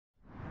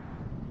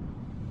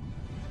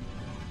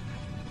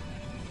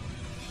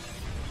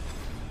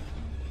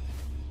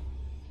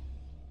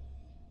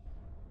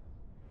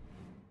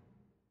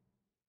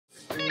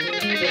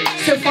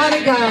So,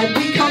 Father God,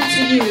 we come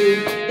to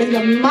you in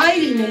the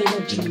mighty name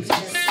of Jesus,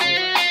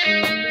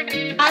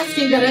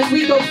 asking that as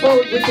we go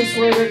forward with this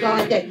word, oh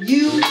God, that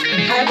you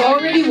have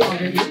already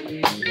watered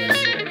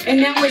it. And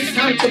now it's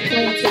time to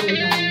plant it, oh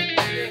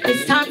God.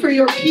 It's time for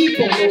your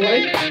people,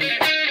 Lord,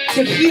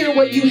 to hear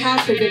what you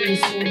have for them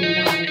this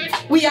morning, God.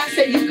 We ask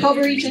that you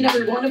cover each and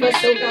every one of us,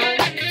 oh God.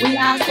 We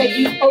ask that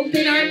you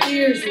open our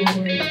ears,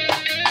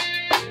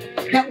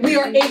 Lord, that we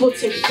are able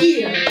to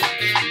hear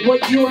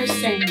what you are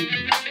saying.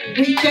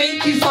 We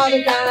thank you,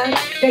 Father God,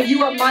 that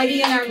you are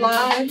mighty in our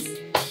lives.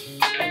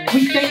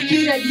 We thank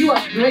you that you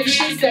are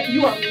gracious, that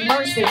you are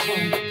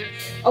merciful,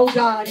 oh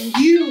God, and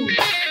you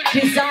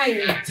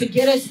desire to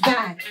get us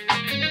back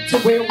to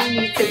where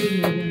we need to be,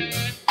 Lord.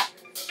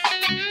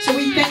 So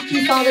we thank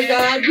you, Father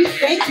God. We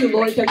thank you,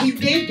 Lord, that we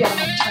did get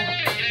off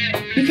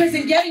track. Because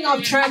in getting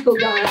off track, oh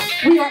God,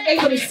 we are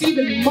able to see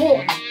even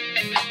more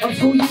of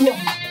who you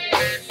are.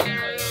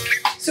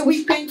 So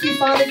we thank you,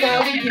 Father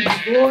God. We give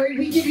you glory,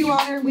 we give you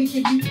honor, we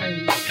give you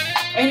praise.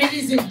 And it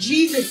is in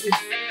Jesus'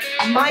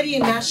 mighty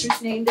and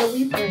matchless name that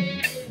we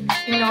pray.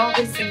 And all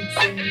the saints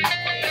say,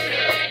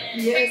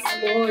 yes,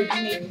 Lord,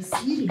 you may be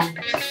seated.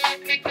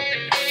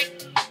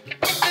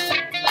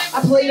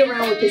 I played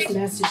around with this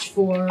message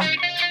for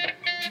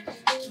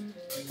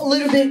a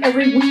little bit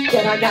every week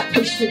that I got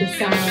pushed to the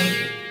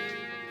side.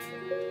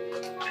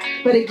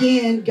 But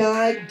again,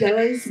 God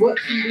does what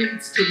he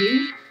needs to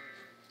do.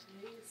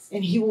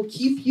 And he will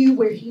keep you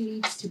where he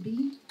needs to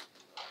be,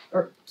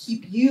 or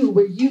keep you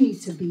where you need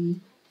to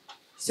be,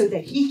 so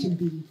that he can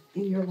be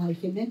in your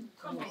life. Amen?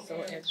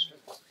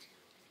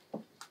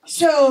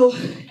 So,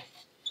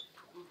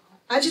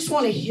 I just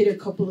want to hit a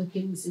couple of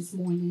things this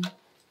morning.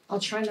 I'll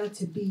try not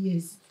to be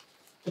as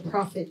the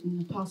prophet and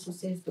the apostle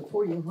says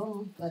before you're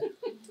wrong, but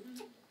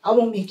I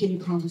won't make any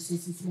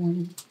promises this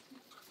morning.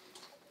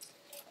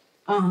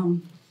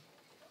 The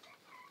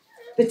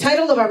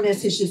title of our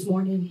message this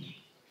morning,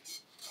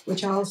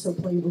 which I also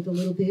played with a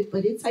little bit,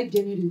 but it's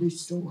Identity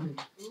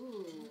Restored.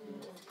 Ooh.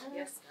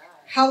 Yes, God.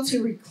 How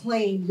to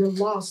reclaim your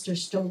lost or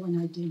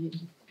stolen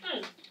identity.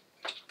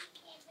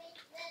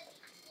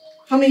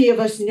 How many of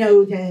us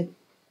know that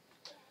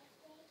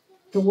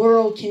the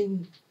world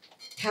can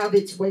have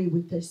its way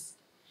with us,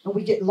 and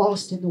we get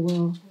lost in the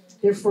world,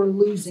 therefore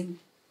losing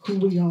who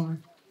we are?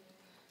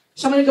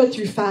 So I'm going to go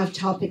through 5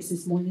 topics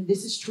this morning.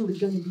 This is truly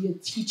going to be a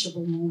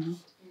teachable moment.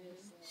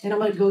 And I'm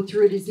going to go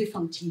through it as if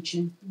I'm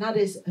teaching, not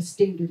as a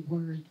standard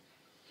word.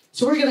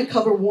 So we're going to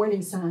cover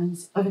warning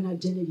signs of an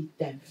identity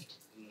theft.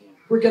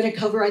 We're going to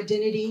cover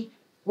identity,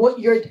 what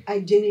your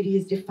identity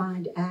is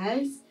defined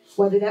as,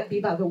 whether that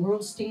be by the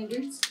world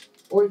standards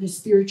or the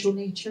spiritual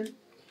nature.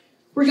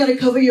 We're going to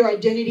cover your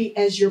identity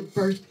as your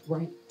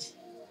birthright.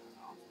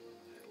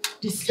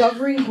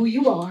 Discovering who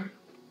you are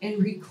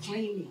and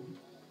reclaiming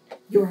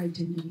your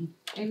identity.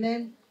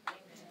 Amen.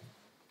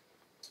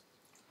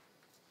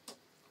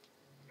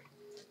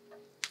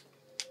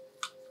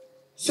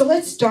 So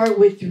let's start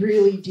with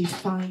really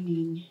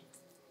defining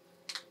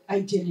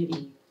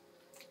identity.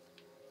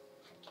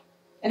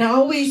 And I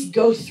always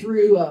go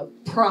through a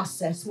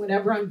process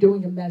whenever I'm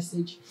doing a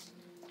message.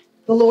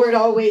 The Lord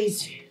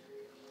always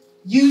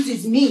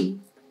uses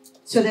me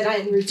so that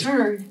in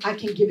return, I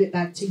can give it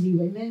back to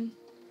you. Amen.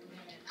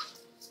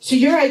 So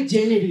your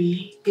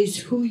identity is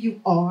who you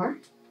are.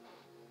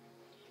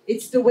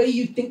 It's the way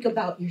you think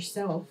about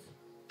yourself.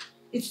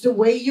 It's the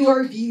way you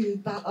are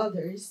viewed by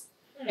others.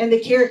 And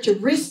the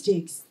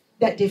characteristics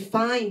that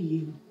define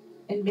you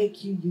and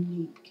make you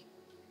unique.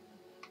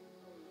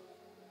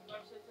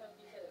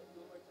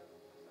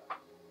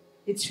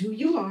 It's who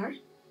you are,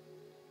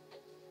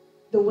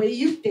 the way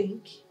you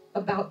think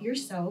about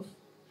yourself,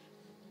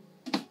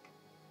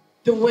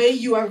 the way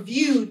you are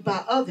viewed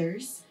by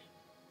others,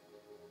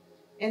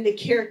 and the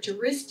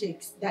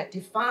characteristics that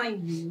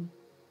define you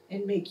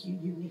and make you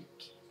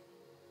unique.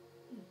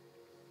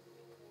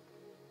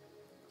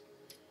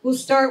 We'll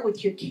start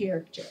with your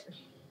character.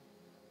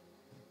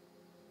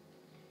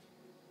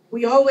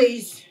 We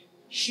always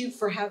shoot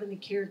for having the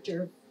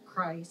character of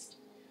Christ.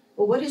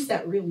 But what does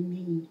that really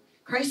mean?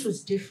 Christ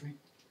was different.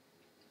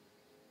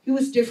 He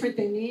was different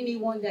than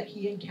anyone that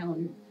he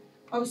encountered.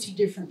 Why was he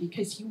different?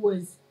 Because he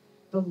was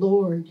the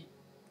Lord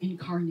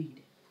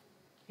incarnated.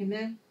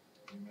 Amen?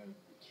 Amen.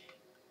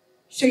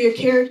 So your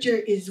character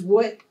is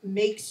what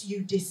makes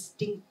you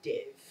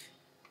distinctive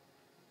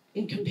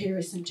in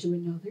comparison to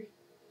another.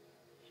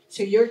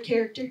 So your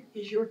character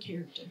is your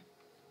character,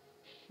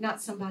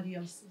 not somebody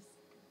else's.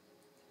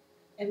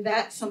 And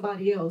that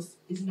somebody else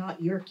is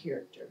not your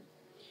character.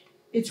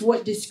 It's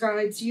what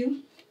describes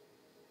you.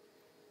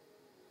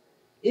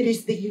 It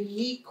is the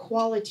unique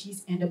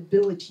qualities and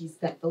abilities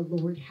that the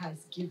Lord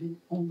has given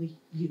only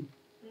you.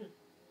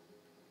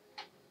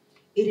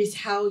 It is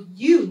how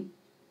you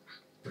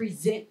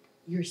present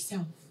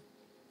yourself.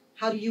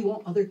 How do you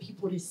want other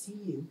people to see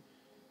you?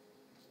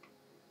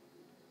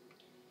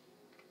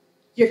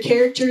 Your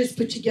character is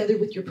put together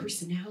with your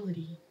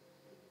personality.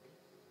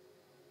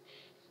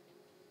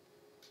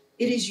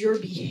 It is your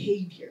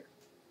behavior,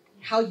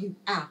 how you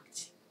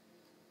act.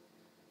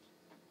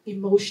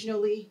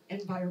 emotionally,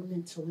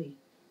 environmentally,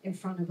 in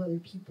front of other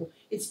people.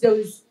 It's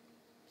those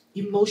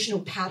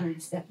emotional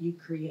patterns that you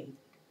create.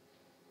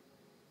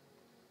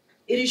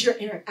 It is your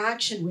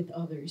interaction with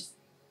others.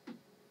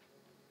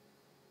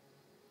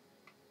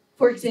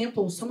 For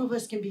example, some of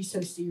us can be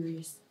so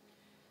serious.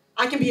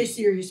 I can be a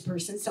serious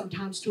person,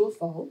 sometimes to a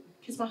fault,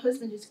 because my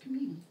husband is a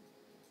comedian.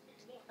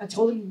 I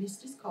told him he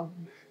missed his call.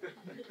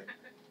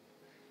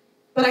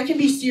 But I can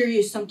be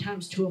serious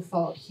sometimes to a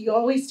fault. He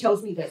always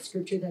tells me that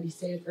scripture that he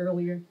said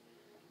earlier.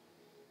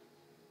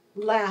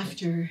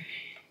 Laughter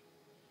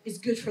is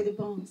good for the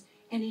bones.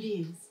 And it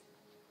is.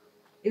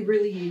 It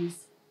really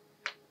is.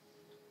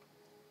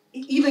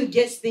 It even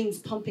gets things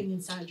pumping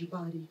inside your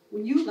body.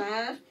 When you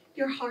laugh,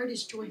 your heart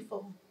is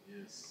joyful.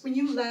 Yes. When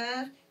you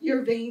laugh,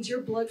 your veins,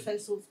 your blood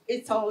vessels,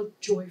 it's all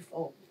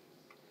joyful.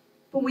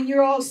 But when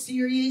you're all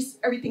serious,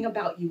 everything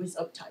about you is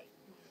uptight.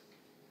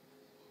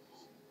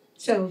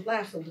 So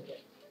laugh a little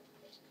bit.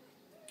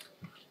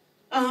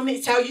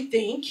 It's how you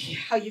think,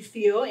 how you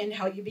feel, and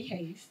how you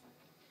behave.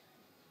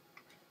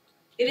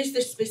 It is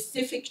the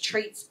specific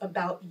traits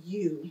about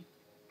you.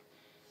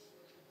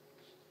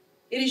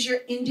 It is your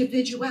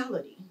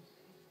individuality,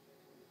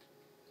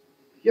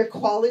 your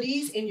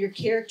qualities, and your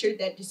character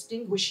that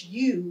distinguish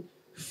you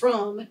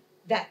from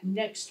that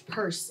next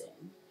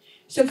person.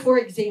 So, for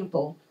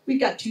example, we've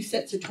got two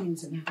sets of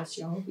twins in the house,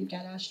 y'all. We've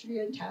got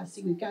Astria and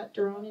Tassie. We've got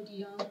Duran and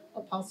Dion,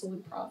 Apostle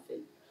and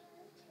Prophet.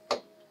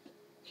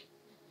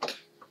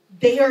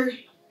 They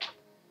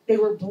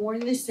were born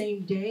the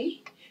same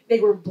day. They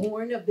were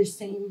born of the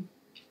same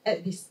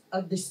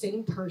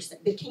person.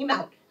 They came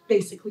out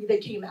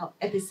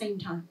at the same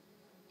time.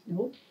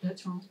 Nope,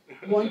 that's wrong.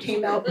 One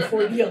came out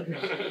before the other.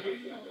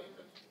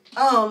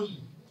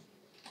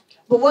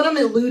 But what I'm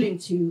alluding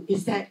to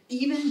is that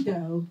even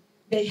though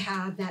they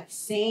have that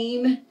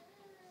same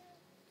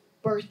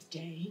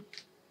birthday,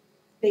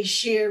 they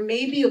share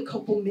maybe a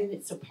couple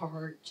minutes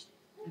apart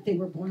that they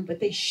were born, but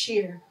they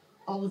share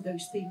all of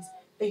those things.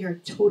 They are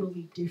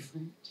totally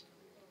different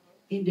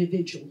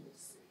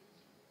individuals.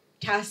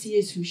 Cassie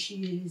is who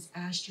she is.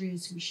 Astria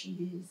is who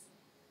she is.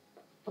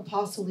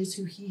 Apostle is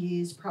who he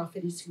is.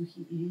 Prophet is who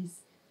he is.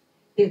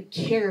 Their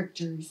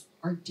characters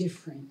are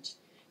different.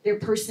 Their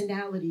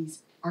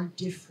personalities are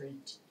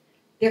different.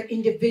 Their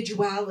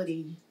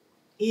individuality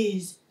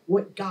is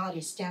what God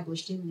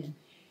established in them.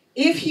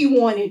 If he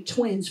wanted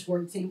twins, for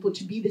example,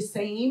 to be the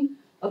same,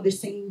 of the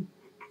same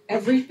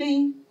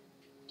everything,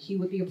 he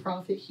would be a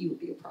prophet, he would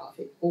be a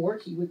prophet. Or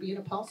he would be an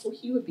apostle,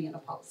 he would be an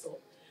apostle.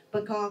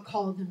 But God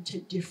called them to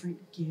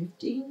different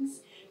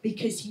giftings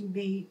because he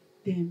made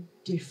them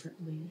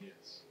differently.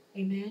 Yes.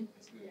 Amen?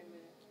 Amen.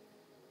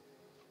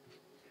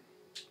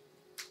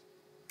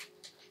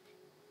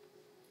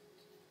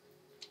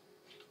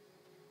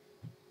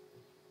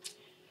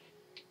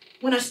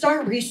 When I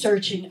start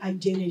researching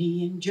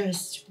identity and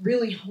just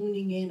really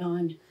honing in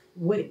on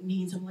what it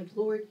means, I'm like,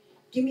 Lord,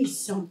 give me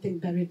something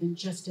better than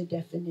just a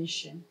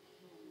definition.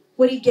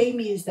 What he gave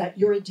me is that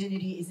your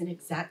identity is an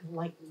exact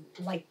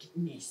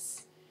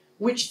likeness,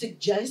 which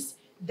suggests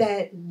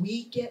that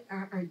we get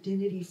our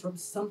identity from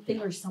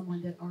something or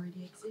someone that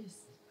already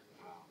exists.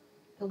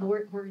 The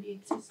Lord already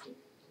existed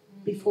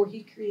before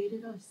he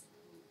created us.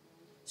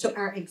 So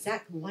our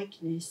exact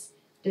likeness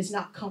does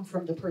not come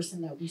from the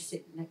person that we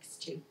sit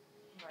next to.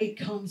 It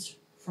comes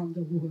from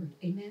the Lord.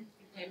 Amen?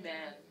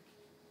 Amen.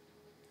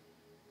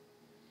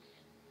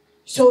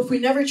 So if we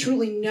never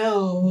truly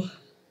know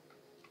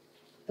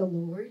the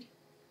Lord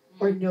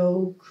or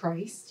know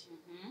Christ,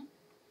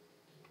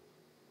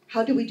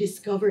 how do we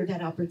discover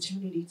that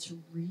opportunity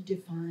to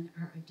redefine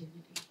our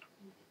identity?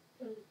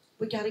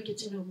 We got to get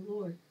to know the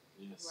Lord.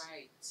 Yes.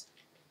 Right.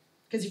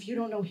 Because if you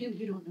don't know him,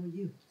 you don't know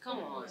you. Come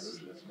on.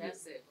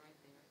 That's it right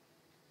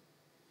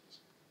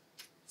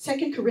there.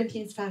 2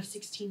 Corinthians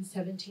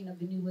 5:16-17 of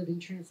the New Living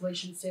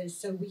Translation says,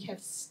 so we have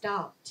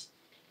stopped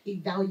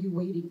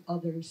evaluating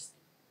others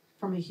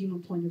from a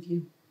human point of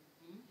view.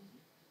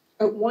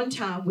 At one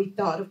time, we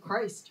thought of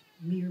Christ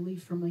merely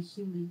from a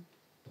human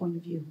point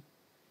of view.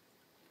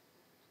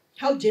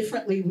 How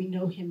differently we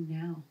know him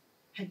now.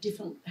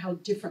 How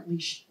differently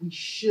we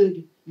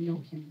should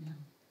know him now.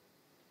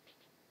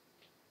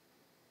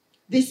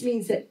 This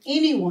means that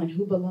anyone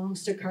who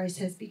belongs to Christ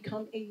has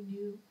become a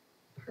new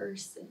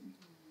person.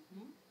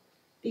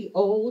 The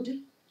old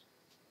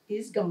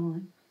is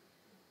gone.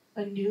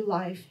 A new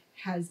life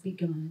has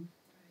begun.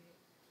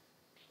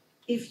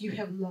 If you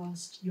have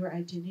lost your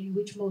identity,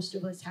 which most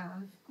of us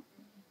have,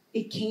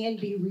 it can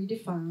be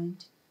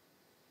redefined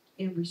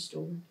and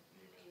restored.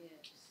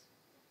 Yes.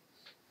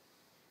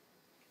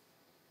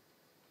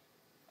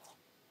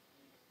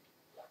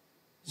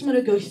 So I'm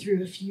going to go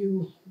through a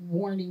few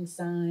warning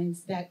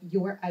signs that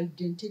your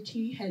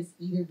identity has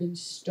either been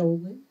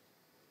stolen,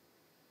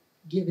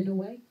 given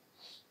away,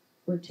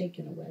 or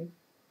taken away.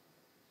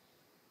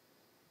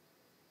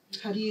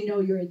 How do you know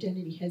your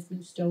identity has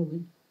been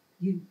stolen?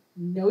 You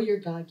know your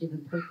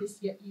God-given purpose,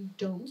 yet you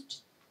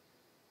don't.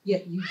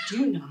 Yet you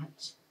do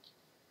not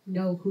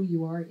know who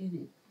you are in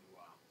it.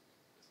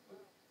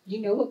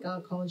 You know what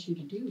God calls you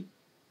to do.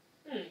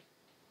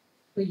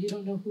 but you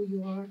don't know who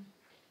you are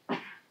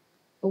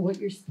or what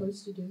you're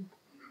supposed to do.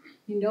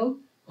 You know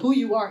who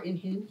you are in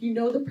him. You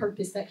know the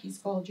purpose that he's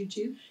called you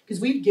to,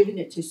 because we've given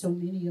it to so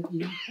many of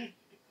you.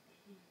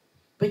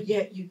 But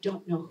yet you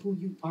don't know who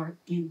you are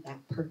in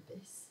that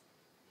purpose.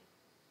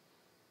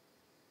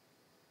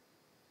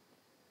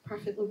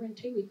 Prophet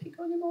Lorente, we pick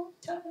on him all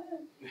the time.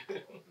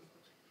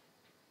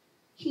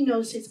 He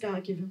knows his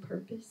God-given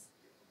purpose.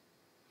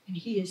 And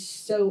he is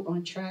so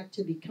on track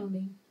to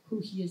becoming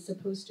who he is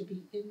supposed to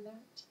be in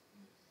that.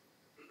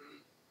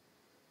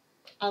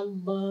 I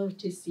love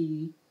to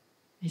see,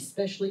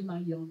 especially my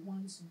young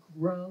ones,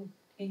 grow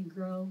and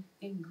grow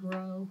and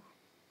grow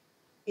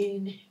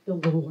in the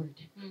Lord.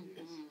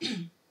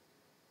 Mm-hmm.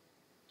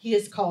 He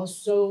has called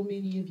so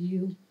many of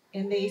you,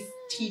 and they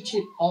teach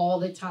it all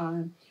the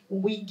time.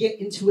 When we get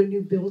into a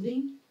new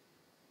building,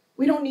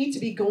 we don't need to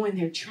be going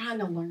there trying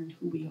to learn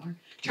who we are,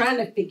 trying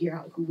to figure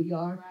out who we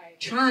are, right,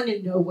 trying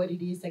to know what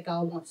it is that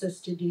God wants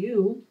us to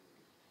do.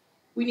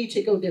 We need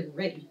to go there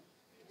ready,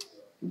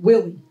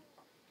 willing,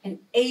 and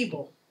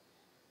able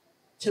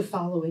to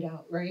follow it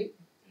out, right?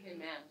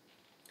 Amen.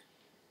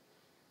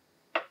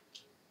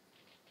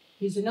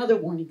 Here's another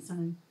warning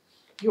sign.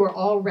 You are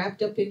all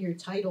wrapped up in your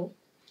title.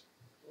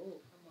 Oh,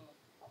 come on.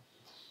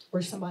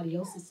 Or somebody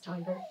else's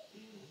title.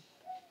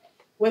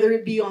 Whether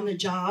it be on the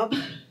job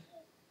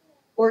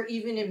or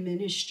even in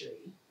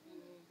ministry.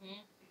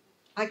 Mm-hmm.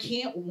 I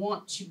can't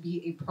want to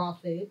be a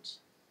prophet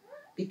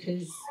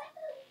because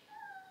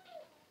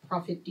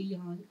Prophet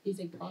Dion is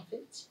a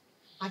prophet.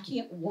 I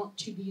can't want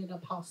to be an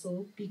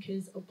apostle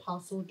because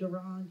Apostle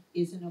Duran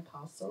is an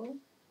apostle.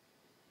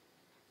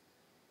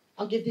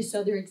 I'll give this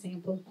other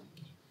example.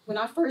 When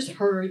I first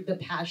heard the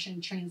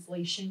Passion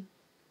Translation,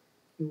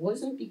 it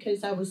wasn't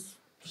because I was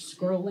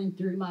scrolling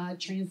through my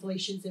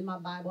translations in my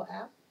Bible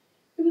app.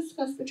 It was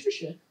because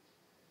Patricia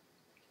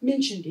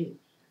mentioned it,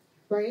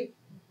 right?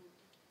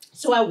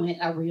 So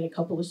I read a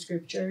couple of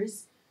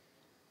scriptures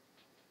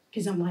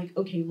because I'm like,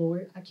 okay,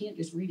 Lord, I can't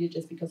just read it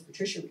just because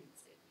Patricia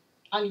reads it.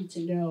 I need to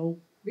know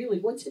really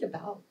what's it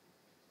about.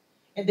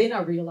 And then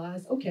I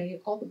realized, okay,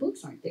 all the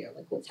books aren't there.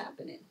 Like, what's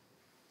happening?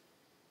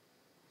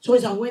 So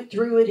as I went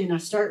through it and I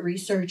start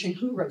researching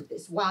who wrote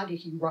this, why did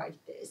he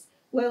write this?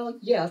 Well,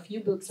 yeah, a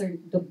few books are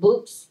the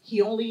books.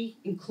 He only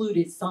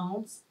included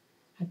Psalms,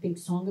 I think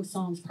Song of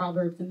Songs,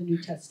 Proverbs, and the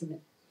New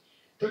Testament.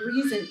 The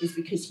reason is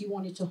because he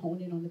wanted to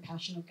hone in on the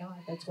passion of God.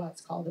 That's why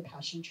it's called the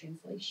Passion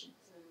Translation.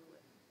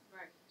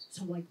 Right.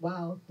 So I'm like,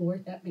 wow,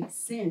 Lord, that makes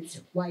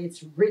sense why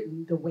it's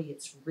written the way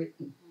it's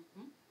written.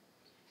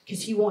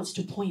 Because he wants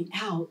to point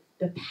out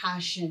the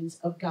passions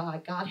of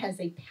God. God has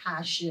a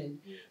passion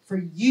for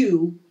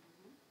you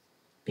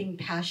being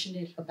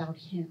passionate about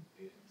him.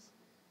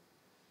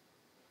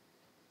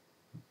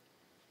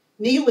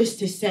 Needless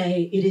to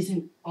say, it is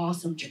an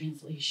awesome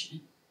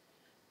translation.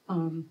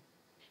 I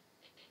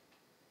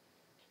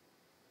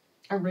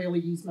rarely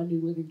use my New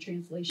Living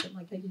Translation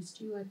like I used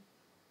to. I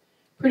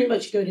pretty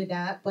much go to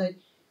that. But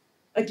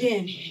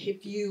again,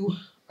 if you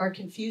are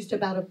confused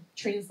about a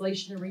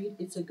translation to read,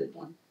 it's a good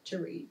one to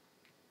read.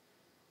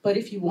 But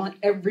if you want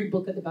every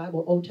book of the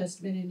Bible, Old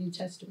Testament and New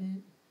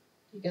Testament,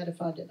 you got to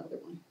find another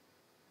one.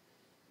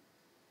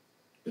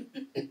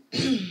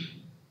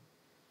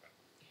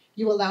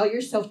 You allow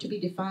yourself to be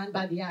defined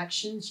by the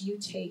actions you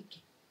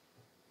take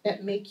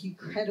that make you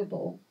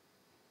credible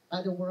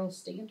by the world's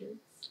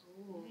standards.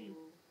 Ooh.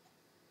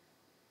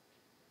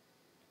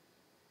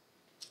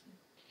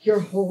 Your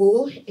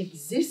whole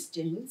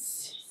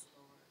existence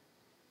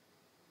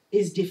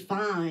is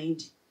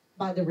defined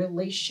by the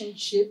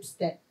relationships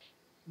that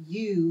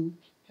you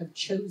have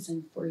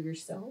chosen for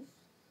yourself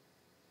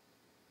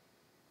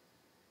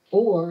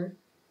or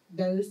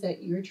those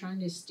that you're trying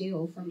to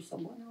steal from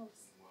someone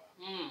else.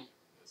 Wow.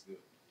 That's good.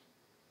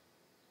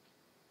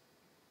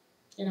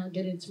 And I'll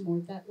get into more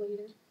of that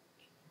later.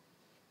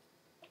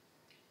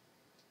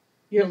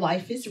 Your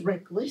life is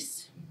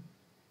reckless,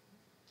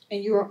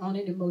 and you are on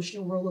an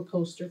emotional roller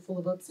coaster full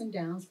of ups and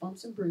downs,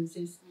 bumps and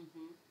bruises,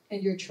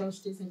 and your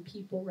trust is in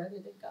people rather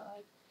than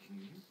God.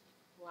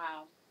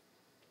 Wow.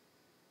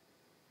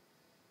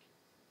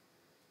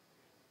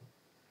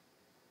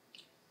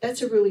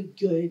 That's a really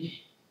good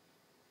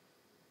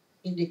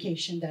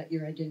indication that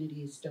your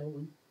identity is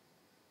stolen.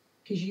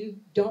 Because you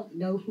don't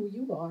know who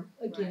you are,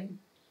 again, right,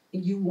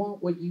 and you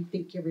want what you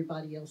think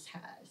everybody else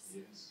has.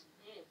 Yes.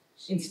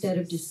 Instead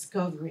of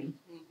discovering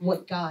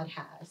what God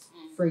has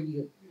for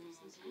you.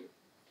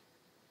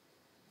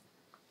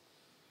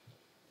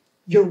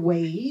 Your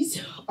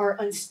ways are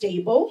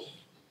unstable,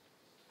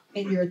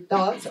 and your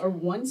thoughts are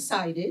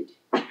one-sided,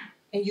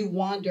 and you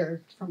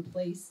wander from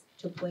place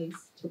to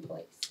place to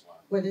place.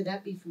 Whether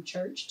that be from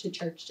church to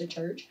church to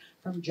church,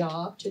 from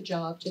job to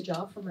job to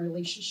job, from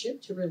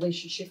relationship to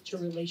relationship to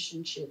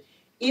relationship.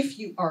 If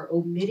you are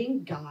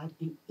omitting God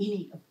in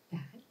any of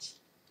that,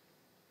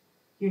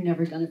 you're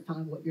never going to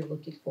find what you're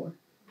looking for.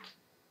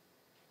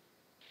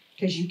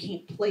 Because you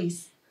can't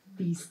place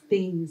these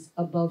things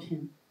above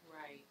him.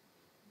 Right.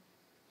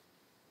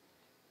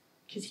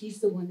 Because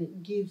he's the one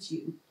that gives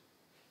you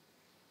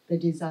the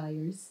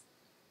desires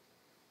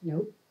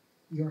Nope.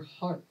 Your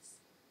heart's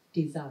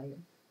desire.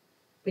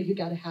 But you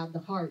got to have the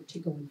heart to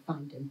go and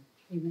find him.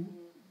 Amen.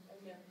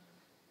 Amen.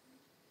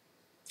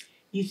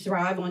 You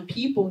thrive on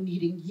people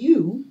needing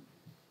you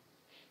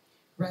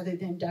rather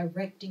than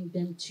directing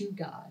them to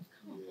God.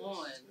 Come Yes,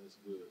 on. that's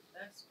good.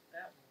 That's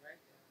that one right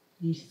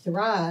You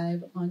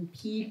thrive on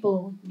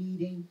people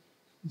needing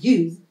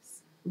you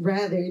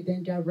rather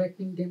than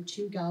directing them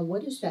to God.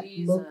 What does that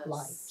look Jesus.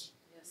 like?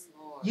 Yes,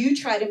 Lord. You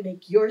try to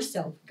make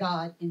yourself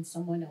God in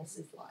someone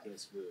else's life.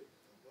 That's good.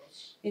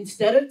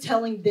 Instead of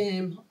telling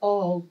them,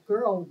 oh,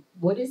 girl,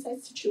 what is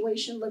that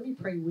situation? Let me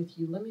pray with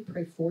you. Let me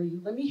pray for you.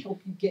 Let me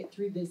help you get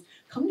through this.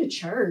 Come to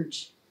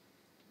church.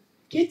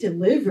 Get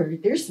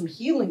delivered. There's some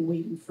healing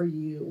waiting for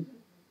you.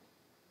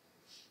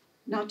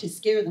 Not to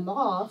scare them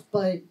off,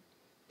 but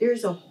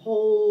there's a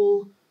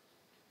whole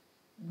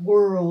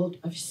world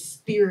of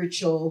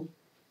spiritual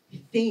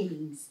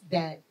things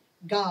that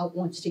God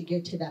wants to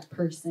get to that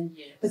person.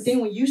 Yes. But then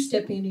when you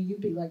step in and you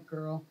be like,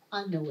 girl,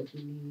 I know what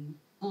you need.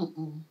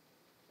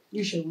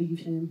 You should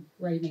leave him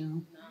right now.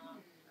 No,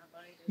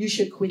 nobody does. You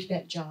should quit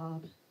that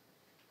job.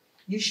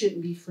 You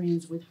shouldn't be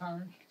friends with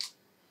her.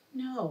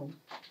 No.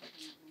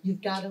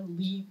 You've got to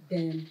lead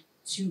them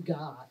to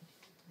God.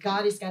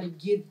 God has got to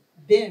give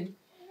them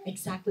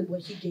exactly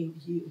what he gave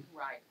you.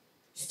 Right.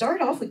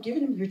 Start off with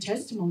giving them your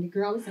testimony.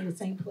 Girl, I was in the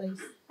same place.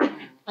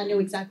 I know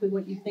exactly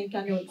what you think.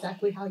 I know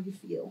exactly how you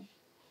feel.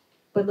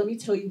 But let me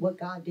tell you what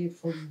God did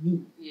for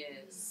me.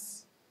 Yes.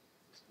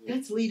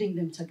 That's leading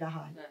them to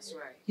God. That's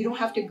right. You don't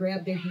have to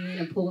grab their hand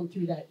and pull them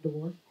through that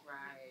door.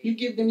 Right. You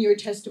give them your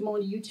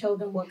testimony. You tell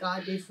them what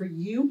God did for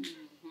you.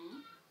 Mm-hmm.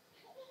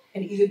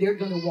 And either they're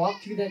going to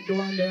walk through that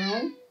door on their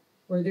own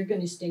or they're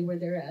going to stay where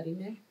they're at.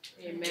 Amen.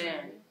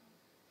 Amen.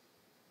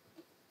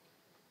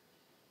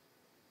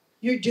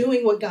 You're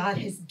doing what God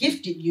has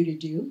gifted you to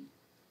do.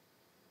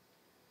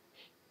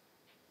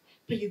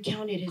 But you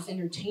count it as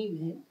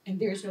entertainment, and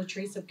there's no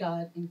trace of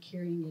God in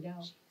carrying it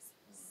out.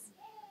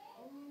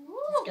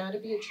 There's got to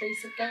be a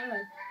trace of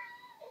God.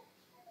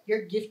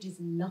 Your gift is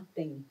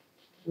nothing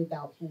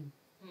without him.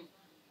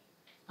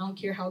 I don't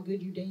care how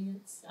good you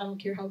dance. I don't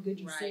care how good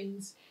you Right.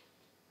 sing.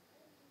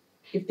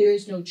 If there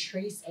is no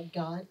trace of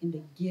God in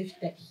the gift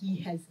that he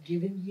has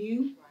given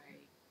you,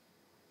 Right.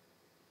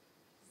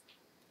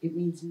 it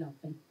means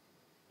nothing.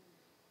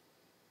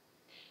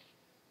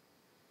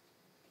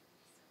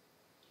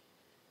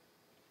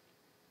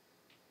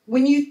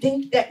 When you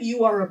think that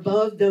you are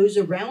above those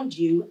around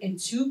you and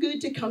too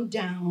good to come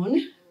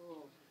down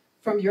Oh,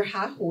 from your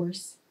high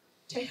horse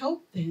to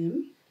help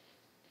them,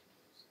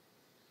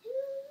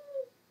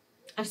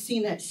 I've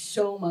seen that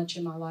so much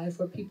in my life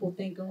where people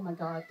think, oh my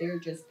God, they're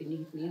just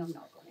beneath me. I'm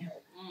not going to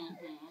help. mm-hmm.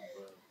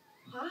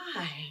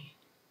 Why?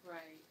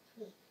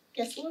 Right.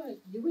 Guess what?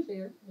 You were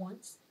there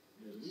once.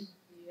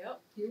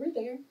 Yep. You were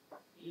there.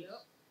 Yep.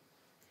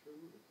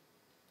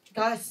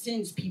 God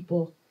sends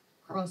people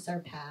across our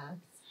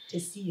paths to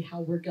see how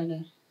we're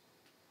gonna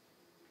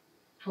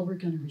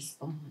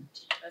respond.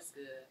 That's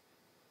good.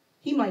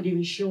 He might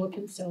even show up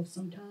himself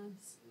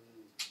sometimes.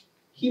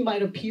 He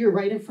might appear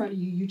right in front of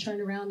you. You turn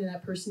around and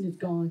that person is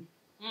gone.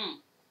 Mm.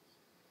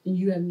 And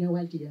you have no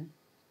idea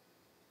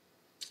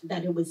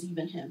that it was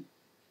even him.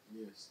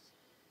 Yes.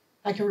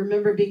 I can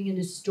remember being in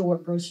this store,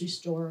 grocery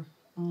store,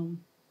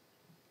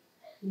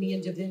 me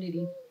and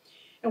Divinity.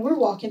 And we're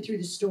walking through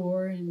the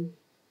store and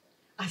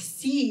I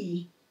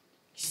see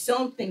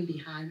something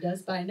behind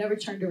us, but I never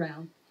turned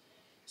around.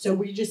 So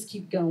we just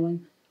keep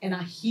going. And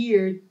I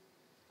hear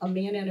a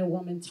man and a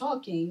woman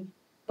talking,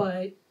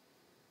 but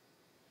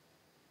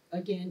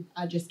again,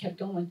 I just kept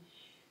going.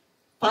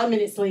 5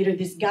 minutes later,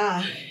 this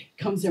guy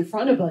comes in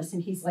front of us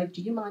and he's like,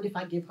 do you mind if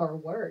I give her a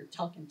word?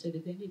 Talking to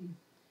Divinity.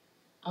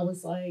 I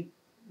was like,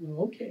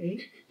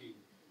 okay.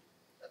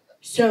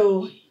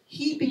 So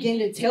he began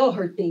to tell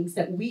her things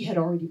that we had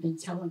already been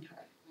telling her.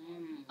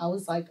 I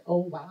was like, oh,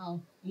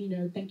 wow.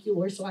 Thank you,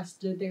 Lord. So I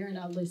stood there and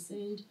I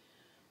listened.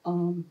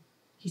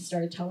 He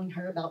started telling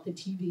her about the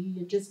TV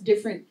and just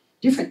different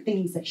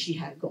things that she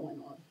had going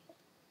on.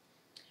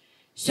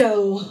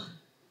 So,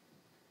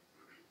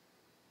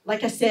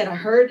 like I said, I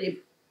heard it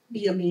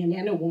be a man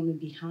and a woman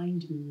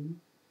behind me,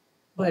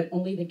 but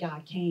only the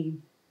guy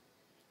came.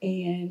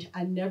 And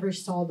I never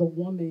saw the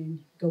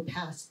woman go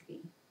past me.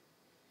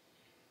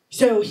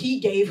 So he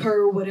gave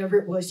her whatever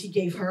it was he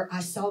gave her.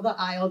 I saw the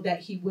aisle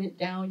that he went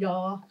down,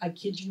 y'all. I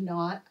kid you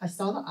not. I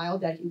saw the aisle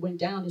that he went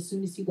down. As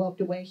soon as he walked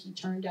away, he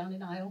turned down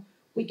an aisle.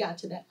 We got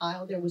to that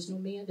aisle. There was no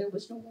man. There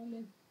was no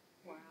woman.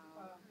 Wow.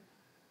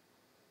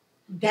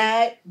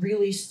 That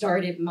really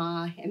started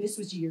and this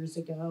was years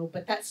ago,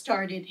 but that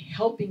started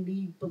helping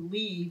me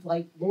believe,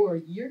 like,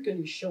 Lord, you're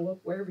going to show up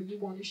wherever you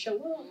want to show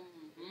up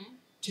Mm-hmm.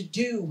 to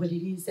do what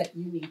it is that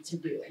you need to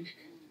do.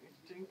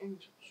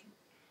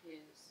 Yes.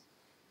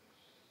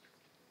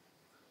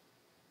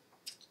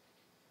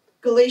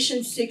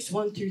 Galatians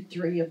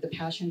 6:1-3 of the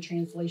Passion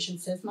Translation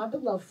says, my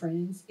beloved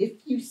friends, if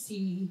you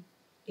see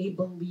a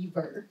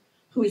believer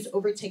who is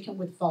overtaken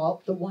with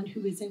fault, the one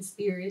who is in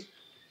spirit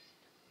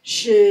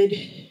should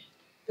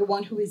The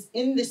one who is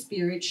in the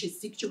Spirit should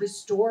seek to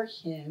restore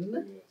him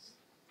Yes.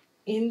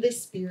 in the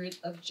spirit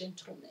of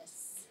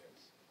gentleness.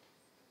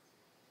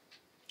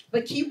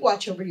 But keep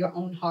watch over your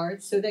own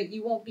heart so that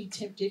you won't be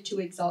tempted to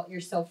exalt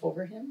yourself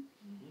over him.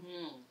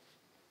 Mm.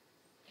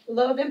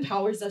 Love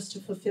empowers us to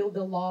fulfill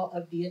the law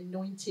of the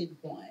anointed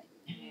one.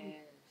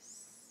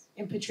 Yes.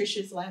 In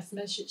Patricia's last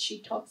message, she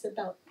talks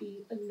about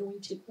the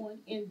anointed one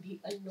and the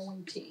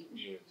anointing.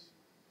 Yes.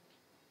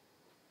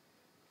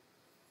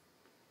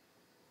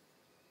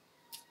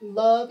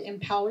 Love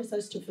empowers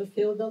us to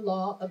fulfill the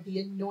law of the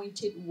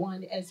anointed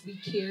one as we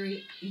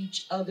carry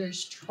each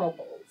other's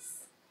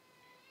troubles.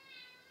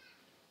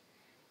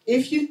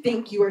 If you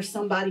think you are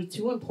somebody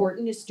too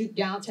important to stoop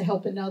down to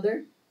help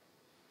another,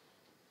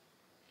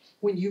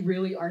 when you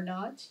really are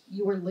not,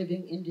 you are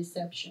living in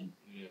deception.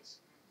 Yes.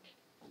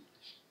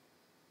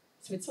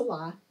 So it's a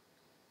lie.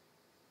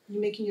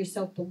 You're making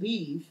yourself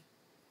believe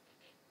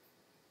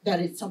that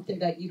it's something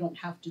that you don't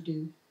have to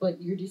do,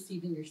 but you're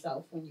deceiving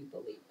yourself when you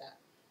believe that.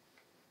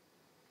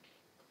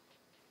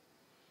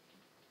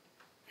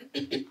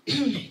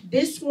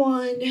 This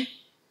one,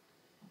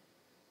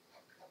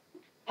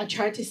 I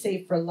tried to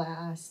save for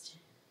last,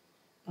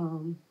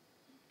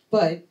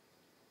 but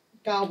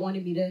God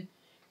wanted me to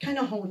kind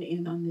of hone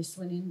in on this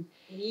one, and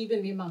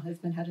even me and my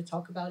husband had to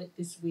talk about it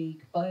this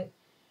week, but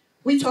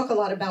we talk a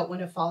lot about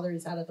when a father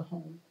is out of the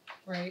home,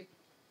 right?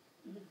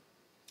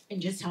 And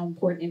just how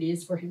important it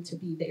is for him to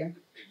be there.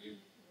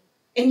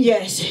 And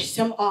yes,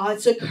 some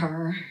odds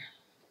occur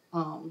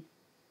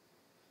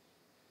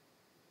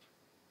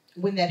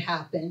when that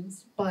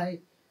happens, but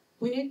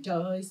when it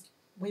does,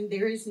 when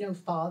there is no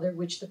father,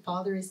 which the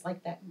father is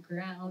like that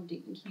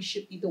grounding, he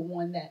should be the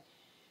one that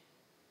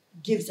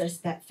gives us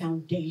that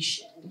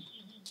foundation.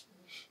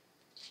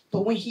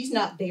 But when he's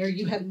not there,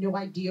 you have no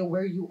idea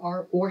where you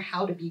are or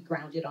how to be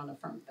grounded on a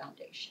firm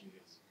foundation.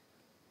 Yes.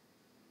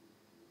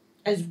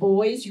 As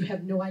boys, you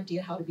have no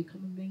idea how to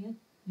become a man.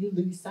 You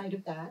lose sight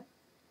of that.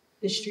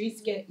 The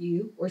streets get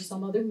you or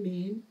some other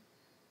men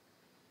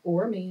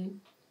or a man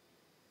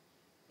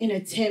in an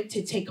attempt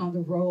to take on the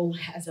role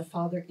as a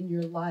father in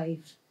your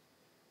life,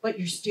 but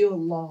you're still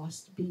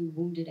lost, being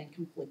wounded and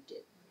conflicted.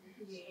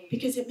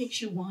 Because it makes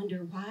you wonder,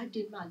 why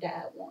did my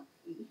dad want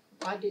me?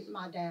 Why didn't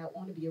my dad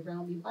want to be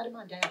around me? Why did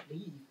my dad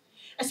leave?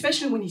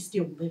 Especially when he's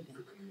still living.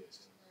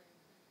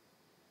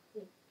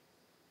 Yes.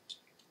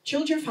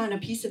 Children find a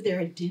piece of their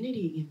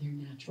identity in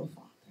their natural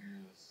father.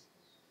 Yes.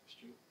 It's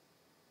true.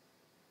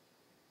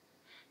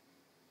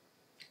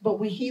 But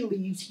when he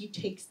leaves, he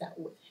takes that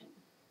with him.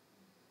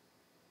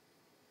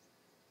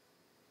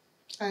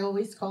 I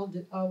always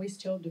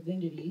tell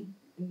Divinity,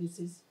 and this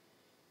is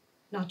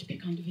not to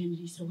pick on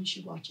Divinity, so when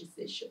she watches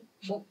this, she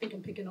won't think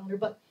I'm picking on her,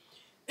 but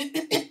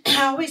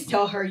I always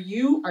tell her,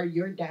 you are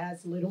your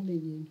dad's little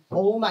minion.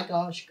 Oh my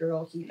gosh,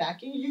 girl, he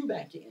back in, you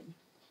back in.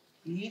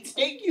 He eat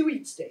steak, you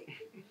eat steak.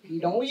 He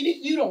don't eat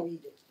it, you don't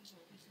eat it.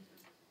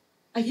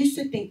 I used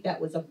to think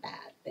that was a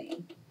bad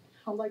thing.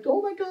 I'm like,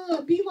 oh my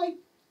God, be like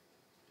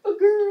a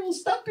girl,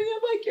 stop being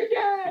like your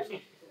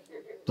dad.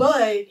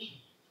 But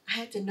I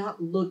had to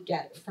not look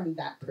at it from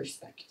that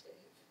perspective.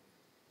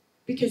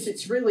 Because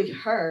it's really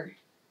her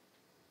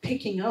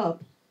picking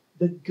up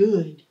the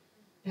good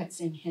that's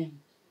in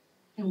him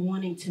and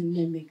wanting to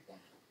mimic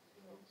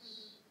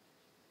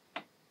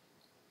that.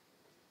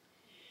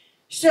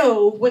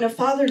 So when a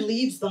father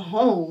leaves the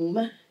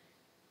home,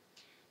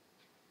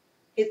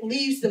 it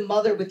leaves the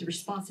mother with the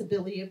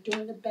responsibility of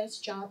doing the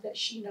best job that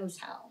she knows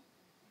how.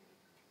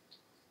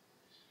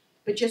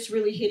 But just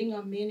really hitting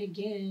on men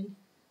again,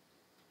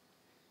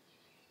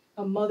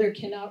 a mother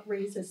cannot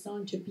raise a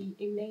son to be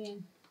a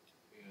man.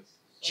 Yes.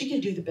 She can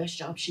do the best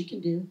job she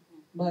can do,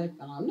 but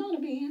I'm not a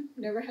man.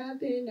 Never have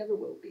been, never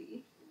will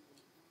be.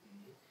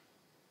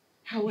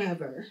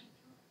 However,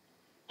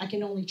 I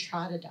can only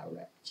try to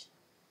direct.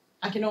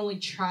 I can only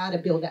try to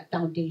build that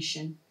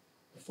foundation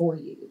for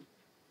you.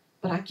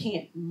 But I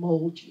can't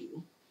mold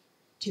you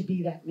to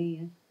be that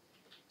man.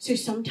 So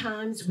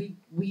sometimes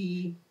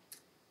we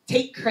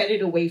take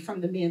credit away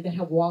from the men that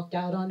have walked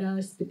out on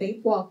us, but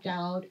they've walked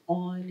out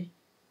on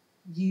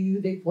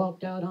you, they've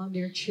walked out on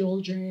their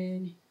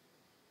children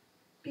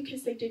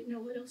because they didn't know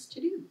what else to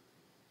do.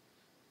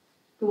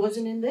 It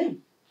wasn't in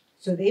them.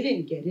 So they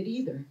didn't get it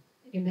either.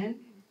 Amen?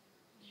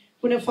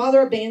 When a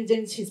father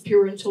abandons his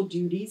parental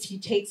duties, he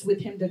takes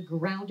with him the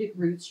grounded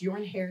roots, your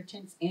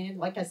inheritance, and,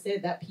 like I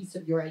said, that piece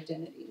of your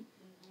identity.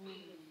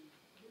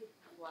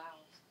 Wow.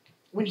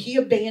 When he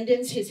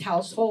abandons his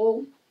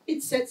household,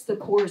 it sets the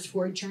course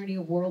for a journey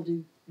of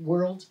worldly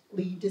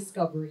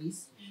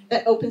discoveries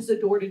that opens the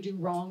door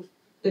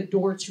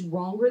to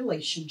wrong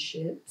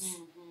relationships,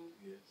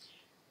 Yes.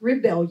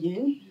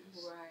 rebellion,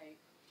 Yes. Right.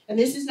 and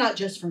this is not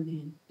just for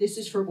men, this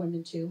is for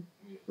women too.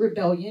 Yes.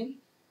 Rebellion,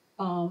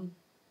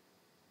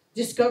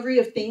 discovery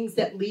of things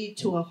that lead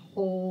to a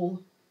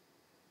whole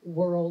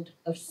world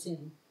of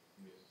sin.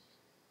 Yes.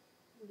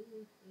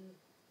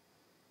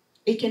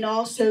 It can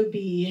also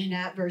be an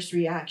adverse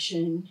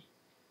reaction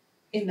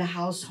in the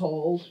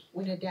household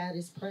when a dad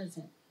is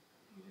present.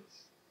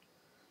 Yes.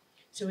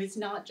 So it's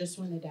not just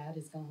when the dad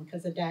is gone,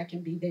 because the dad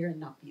can be there and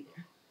not be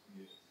there.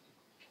 Yes.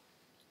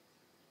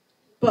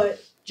 But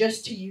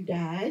just to you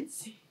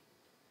dads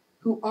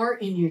who are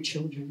in your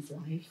children's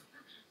life,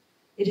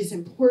 it is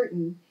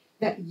important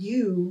that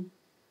you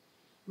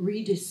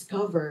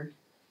rediscover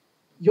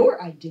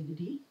your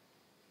identity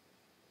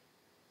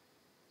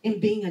in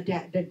being the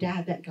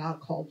dad that God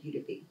called you to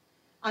be.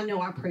 I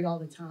know I pray all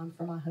the time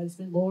for my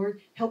husband.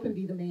 Lord, help him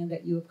be the man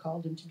that you have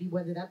called him to be,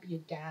 whether that be a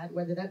dad,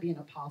 whether that be an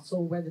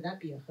apostle, whether that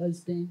be a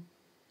husband,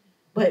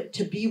 but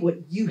to be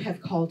what you have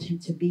called him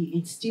to be.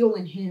 Instill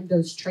in him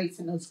those traits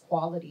and those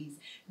qualities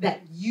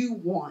that you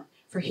want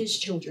for his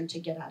children to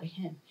get out of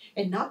him.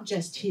 And not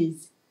just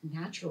his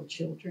natural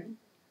children,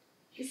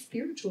 his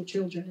spiritual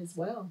children as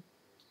well.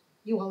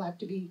 You all have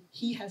to be,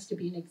 he has to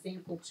be an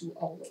example to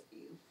all of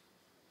you.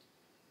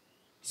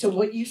 So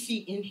what you see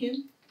in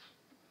him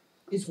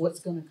is what's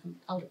going to come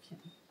out of him.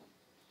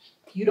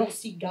 If you don't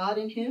see God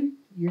in him,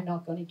 you're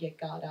not going to get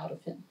God out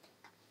of him.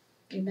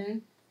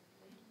 Amen?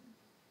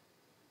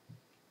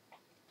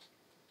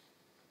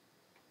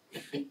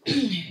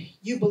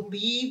 You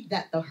believe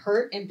that the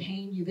hurt and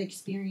pain you've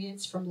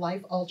experienced from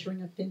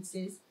life-altering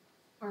offenses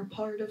are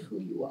part of who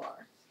you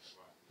are.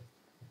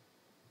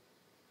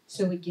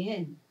 So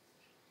again,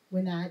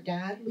 when that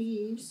dad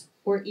leaves,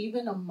 or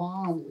even a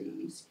mom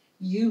leaves,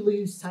 you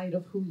lose sight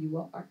of who you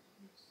are.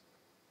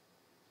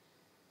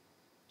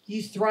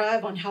 You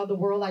thrive on how the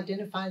world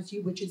identifies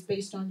you, which is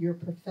based on your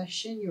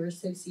profession, your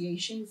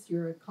associations,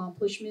 your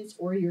accomplishments,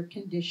 or your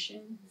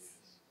conditions.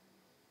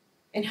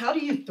 And how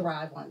do you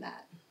thrive on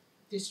that?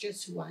 This is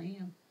just who I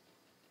am.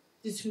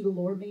 This is who the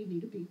Lord made me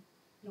to be.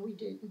 No, he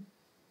didn't.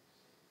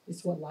 This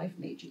is what life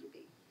made you to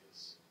be.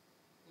 Yes.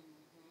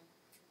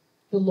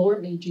 The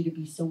Lord made you to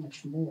be so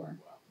much more.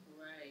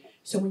 Right.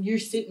 So when you're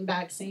sitting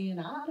back saying,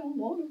 I don't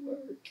want to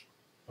work,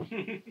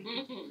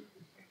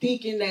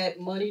 thinking that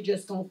money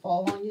just going to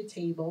fall on your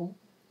table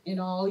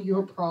and all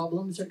your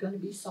problems are going to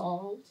be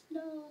solved.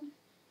 No,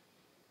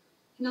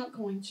 not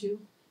going to.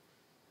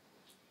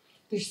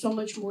 There's so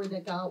much more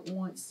that God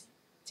wants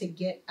to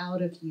get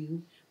out of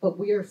you, but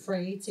we're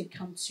afraid to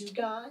come to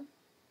God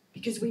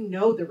because we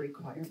know the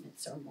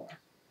requirements are more.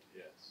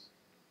 Yes.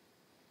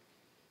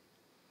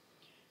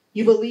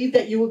 You believe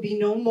that you will be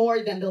no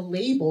more than the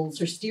labels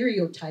or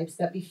stereotypes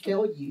that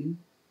befell you,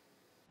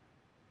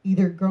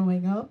 either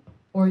growing up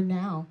or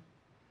now.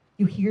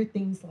 You hear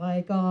things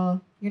like,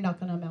 you're not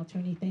going to amount to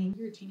anything.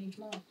 You're a teenage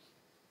mom.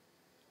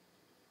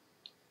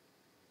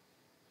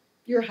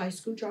 You're a high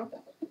school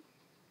dropout.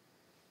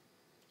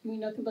 You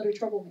ain't nothing but a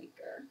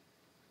troublemaker.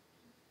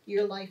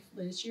 You're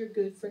lifeless. You're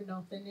good for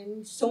nothing.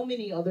 And so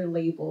many other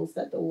labels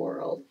that the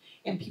world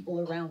and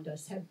people around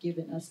us have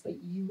given us.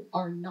 But you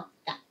are not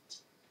that.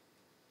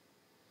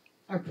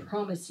 I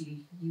promise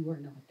you, you are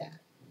not that.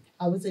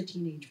 I was a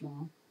teenage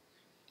mom.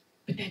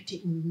 But that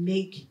didn't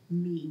make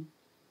me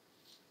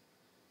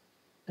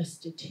a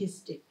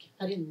statistic.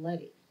 I didn't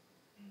let it.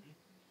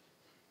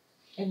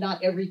 And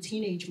not every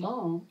teenage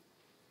mom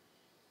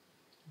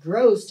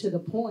grows to the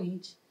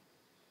point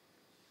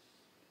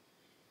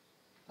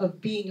of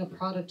being a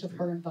product of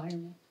her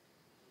environment.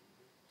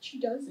 She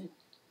doesn't.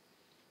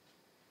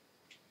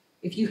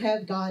 If you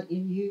have God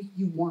in you,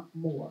 you want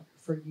more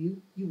for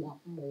you. You want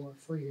more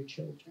for your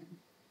children.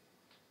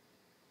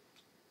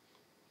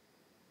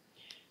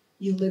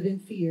 You live in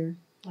fear,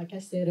 like I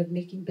said, of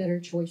making better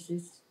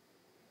choices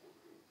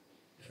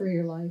for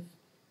your life.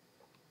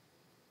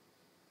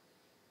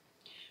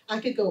 I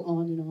could go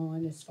on and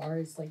on as far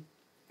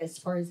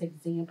as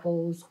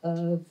examples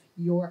of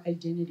your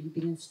identity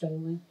being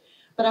stolen,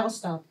 but I'll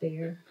stop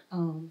there.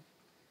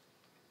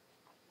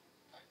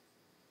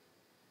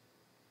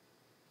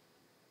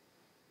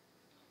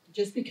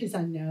 Just because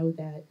I know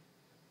that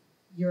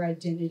your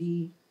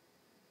identity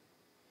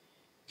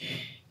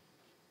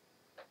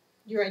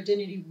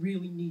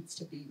really needs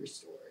to be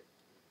restored.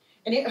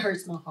 And it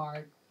hurts my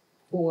heart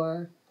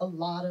for a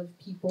lot of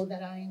people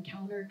that I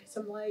encounter because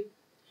I'm like,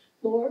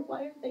 Lord,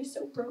 why are they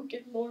so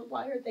broken? Lord,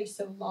 why are they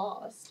so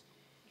lost?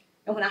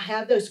 And when I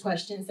have those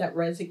questions that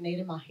resonate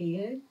in my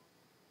head,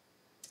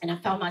 and I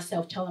found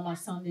myself telling my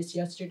son this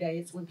yesterday,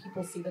 it's when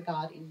people see the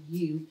God in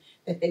you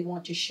that they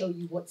want to show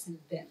you what's in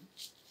them.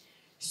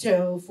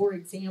 So, for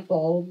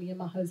example, me and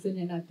my husband,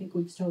 and I think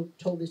we've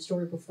told this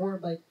story before,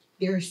 but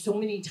there are so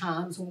many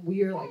times when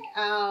we are like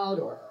out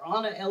or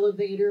on an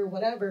elevator or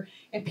whatever,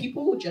 and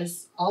people will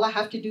just, all I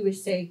have to do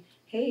is say,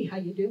 hey, how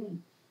you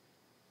doing?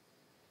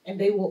 And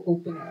they will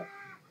open up.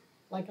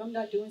 Like, I'm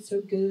not doing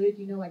so good.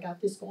 You know, I got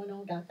this going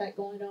on, got that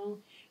going on.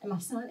 And my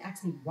son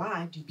asked me,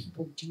 why do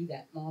people do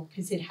that, Mom?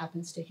 Because it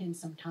happens to him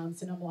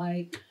sometimes. And I'm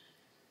like,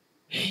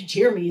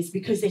 Jeremy, it's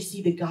because they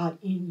see the God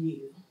in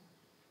you.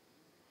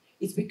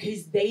 It's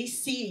because they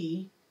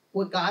see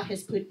what God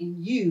has put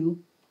in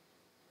you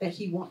that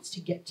he wants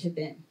to get to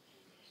them.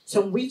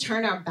 So when we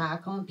turn our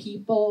back on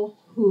people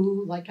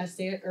who, like I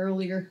said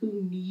earlier,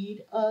 who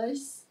need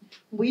us,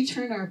 we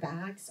turn our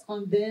backs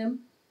on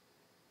them,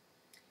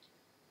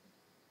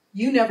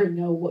 You never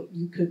know what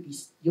you could be,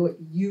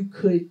 you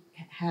could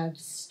have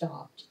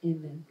stopped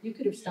in them. You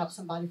could have stopped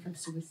somebody from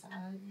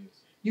suicide.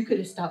 You could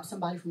have stopped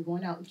somebody from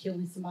going out and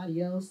killing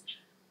somebody else.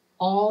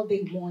 All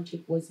they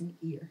wanted was an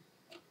ear.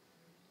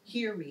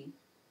 Hear me.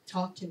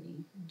 Talk to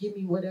me. Give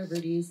me whatever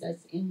it is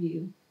that's in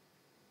you.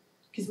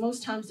 Because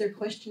most times their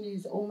question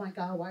is, oh my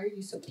God, why are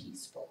you so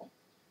peaceful?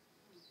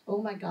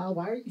 Oh my God,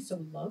 why are you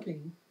so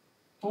loving?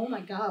 Oh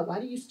my God, why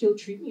do you still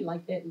treat me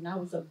like that? And I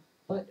was a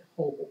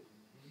butthole.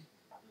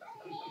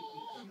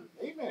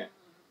 Amen.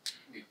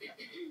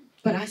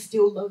 But I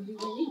still love you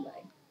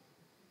anyway.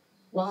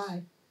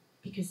 Why?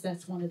 Because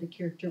that's one of the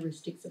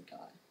characteristics of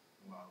God.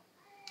 Wow.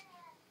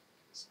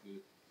 That's good.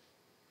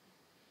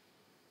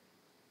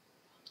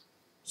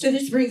 So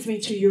this brings me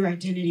to your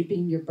identity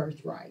being your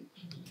birthright.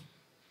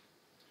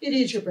 It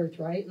is your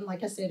birthright. And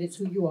like I said, it's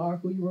who you are,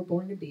 who you were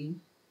born to be.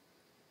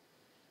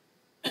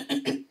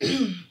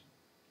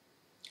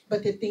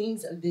 But the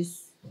things of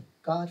this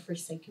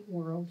God-forsaken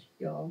world,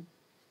 y'all,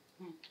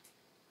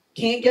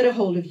 can't get a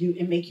hold of you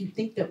and make you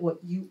think that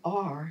what you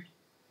are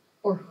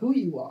or who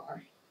you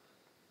are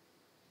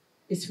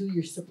is who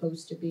you're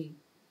supposed to be.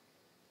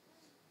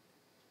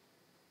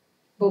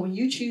 But when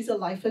you choose a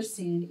life of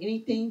sin,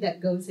 anything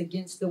that goes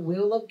against the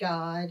will of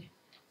God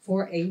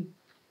for a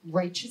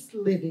righteous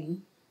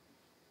living,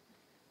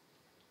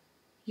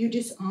 you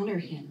dishonor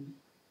him.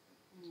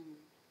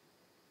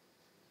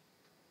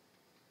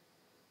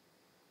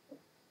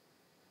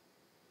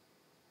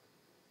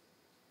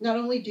 Not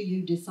only do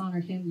you dishonor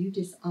him, you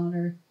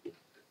dishonor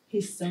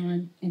his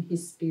son and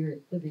his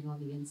spirit living on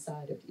the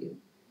inside of you.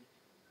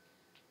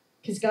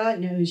 Because God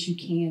knows you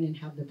can and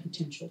have the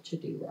potential to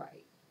do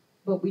right,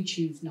 but we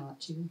choose not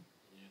to.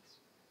 Yes.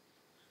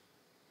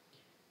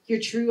 Your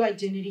true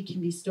identity can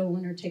be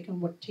stolen or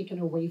taken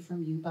away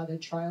from you by the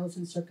trials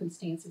and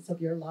circumstances of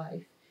your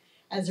life.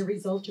 As a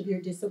result of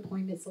your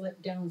disappointments,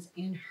 letdowns,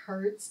 and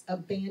hurts,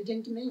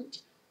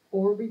 abandonment,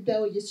 or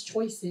rebellious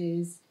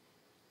choices,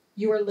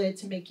 you are led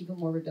to make even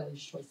more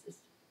rebellious choices.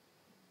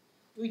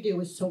 We deal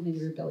with so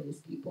many rebellious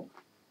people.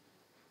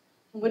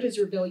 And what does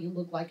rebellion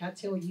look like? I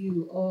tell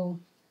you, oh,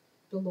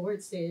 the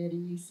Lord said,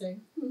 and you say,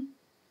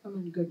 I'm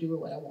going to go do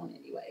what I want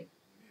anyway.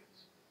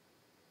 Yes.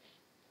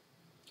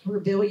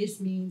 Rebellious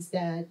means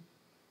that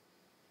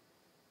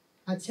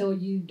I tell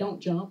you,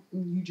 don't jump,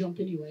 and you jump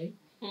anyway.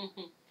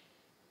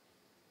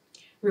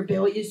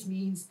 Rebellious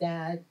means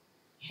that,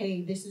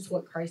 hey, this is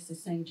what Christ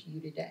is saying to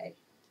you today.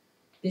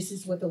 This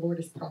is what the Lord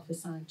is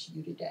prophesying to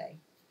you today.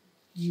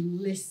 You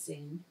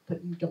listen,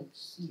 but you don't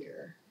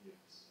hear.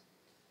 Yes.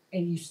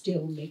 And you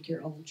still make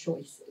your own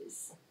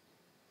choices.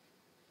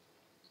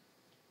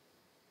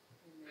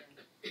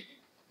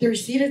 The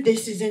receipt of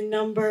this is in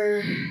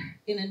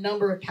a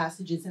number of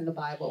passages in the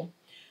Bible.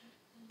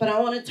 But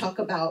I want to talk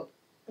about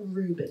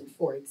Reuben,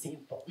 for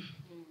example.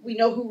 We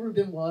know who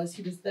Reuben was.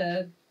 He was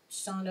the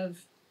son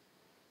of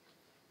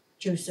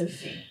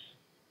Joseph.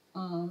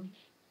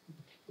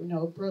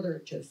 Brother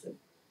of Joseph,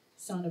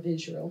 son of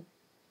Israel.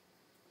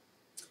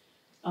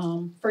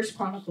 1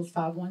 Chronicles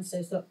 5:1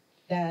 says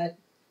that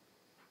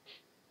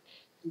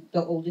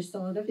the oldest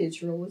son of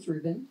Israel was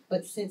Reuben,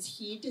 but since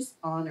he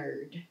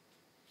dishonored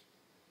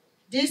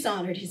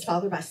his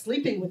father by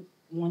sleeping with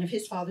one of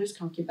his father's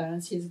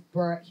concubines,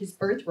 his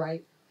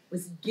birthright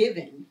was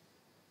given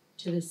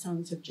to the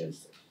sons of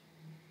Joseph.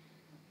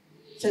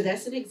 So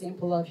that's an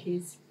example of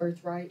his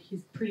birthright,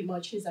 pretty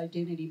much his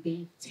identity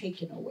being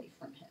taken away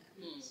from him.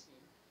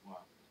 Wow.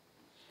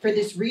 For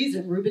this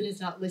reason, Reuben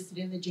is not listed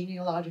in the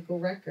genealogical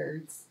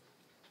records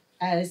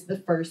as the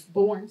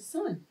firstborn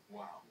son.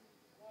 Wow.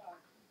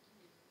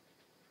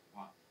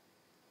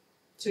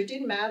 So it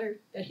didn't matter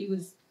that he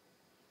was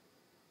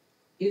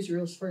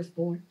Israel's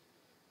firstborn.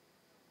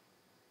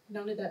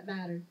 None of that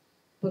mattered.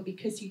 But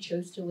because he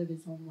chose to live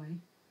his own way,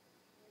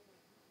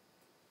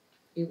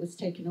 it was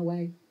taken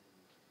away.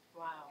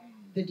 Wow.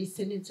 The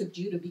descendants of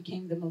Judah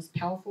became the most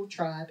powerful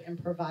tribe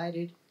and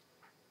provided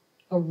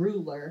a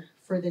ruler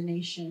for the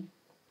nation.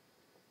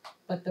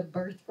 But the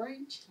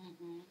birthright,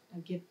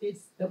 now get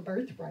this, the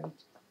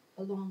birthright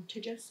belonged to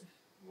Joseph.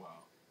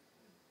 Wow.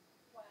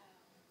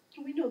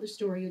 And we know the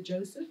story of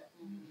Joseph.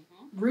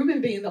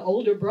 Reuben, being the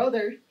older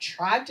brother,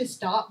 tried to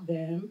stop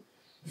them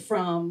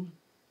from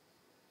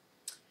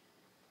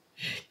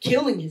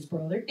killing his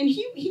brother. And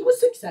he was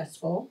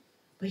successful,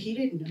 but he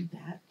didn't know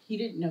that. He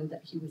didn't know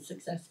that he was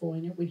successful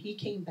in it. When he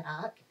came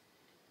back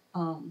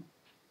after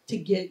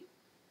he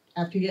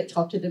had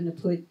talked to them to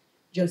put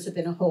Joseph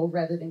in a hole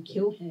rather than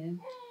kill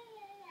him,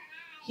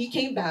 he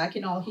came back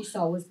and all he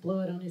saw was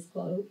blood on his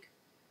cloak.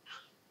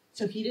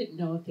 So he didn't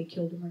know if they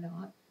killed him or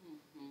not.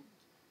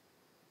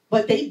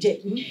 But they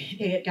didn't.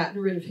 They had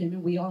gotten rid of him,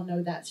 and we all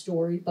know that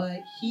story.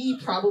 But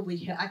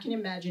I can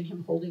imagine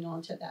him holding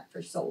on to that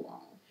for so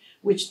long,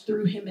 which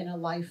threw him in a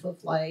life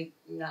of like,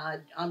 nah,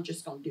 I'm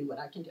just going to do what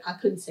I can do. I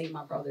couldn't save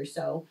my brother,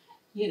 so,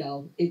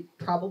 it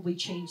probably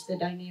changed the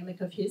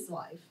dynamic of his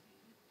life.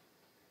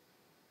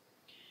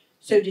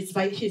 So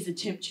despite his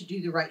attempt to do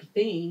the right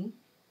thing,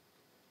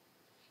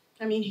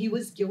 he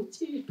was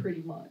guilty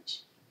pretty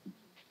much.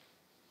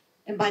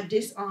 And by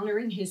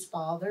dishonoring his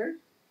father,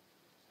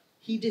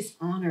 he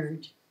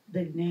dishonored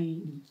the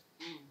name,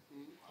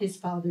 his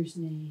father's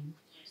name.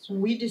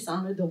 When we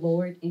dishonor the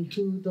Lord and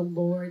who the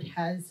Lord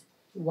has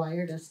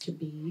wired us to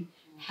be,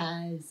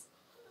 has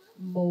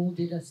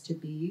molded us to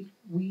be,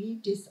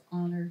 we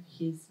dishonor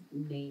his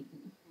name.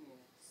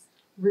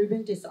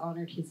 Reuben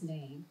dishonored his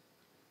name.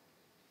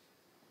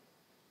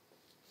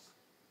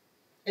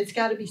 It's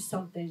got to be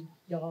something,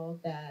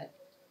 y'all, that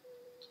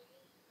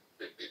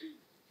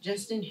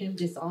just in him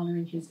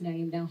dishonoring his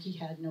name, now he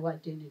had no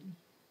identity.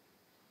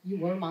 You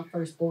were my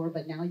firstborn,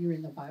 but now you're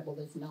in the Bible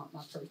as not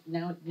my first.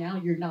 Now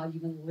you're not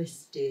even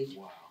listed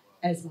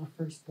as my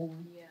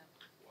firstborn. Yeah.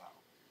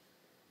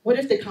 What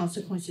if the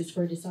consequences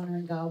for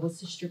dishonoring God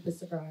was to strip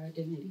us of our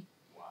identity?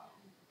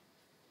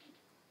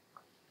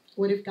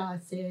 What if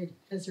God said,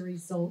 as a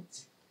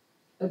result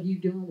of you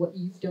doing what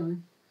you've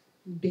done,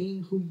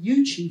 being who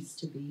you choose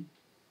to be,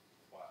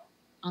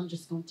 I'm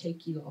just going to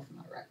take you off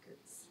my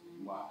records.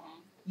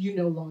 You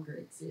no longer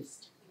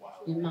exist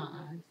in my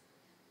eyes.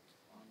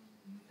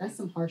 That's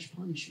some harsh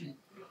punishment.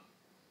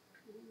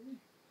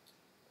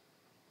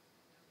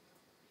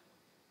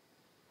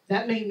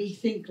 That made me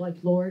think like,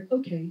 Lord,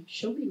 okay,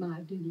 show me my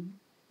identity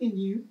in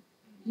you.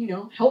 You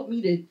know, help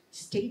me to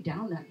stay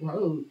down that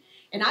road.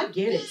 And I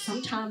get it.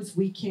 Sometimes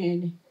we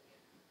can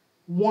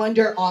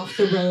wander off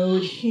the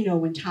road, you know,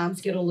 when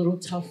times get a little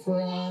tough for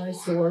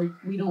us, or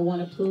we don't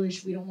want to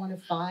push, we don't want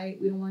to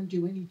fight, we don't want to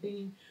do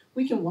anything.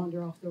 We can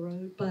wander off the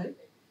road, but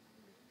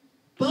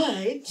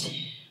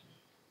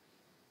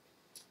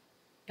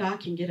God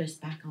can get us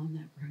back on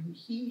that road.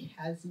 He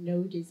has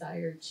no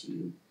desire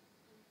to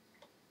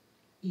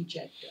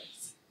eject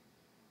us.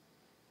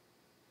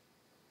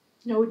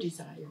 No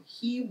desire.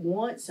 He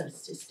wants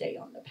us to stay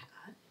on the path.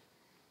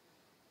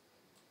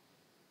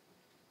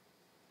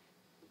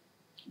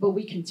 But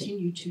we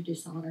continue to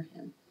dishonor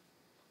him.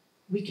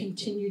 We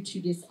continue to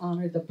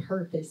dishonor the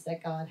purpose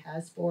that God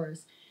has for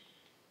us.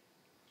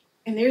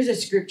 And there's a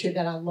scripture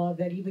that I love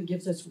that even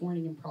gives us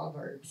warning in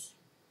Proverbs.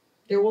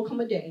 There will come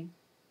a day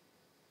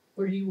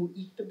where you will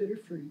eat the bitter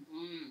fruit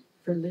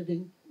for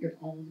living your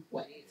own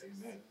way.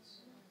 Amen.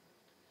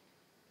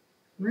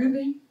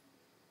 Reuben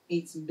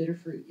ate some bitter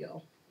fruit,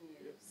 y'all.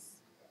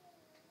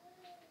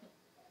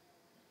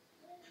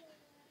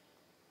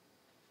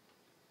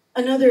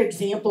 Another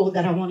example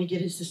that I want to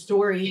get is the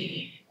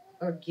story,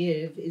 or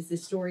give, is the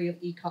story of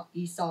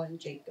Esau and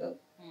Jacob.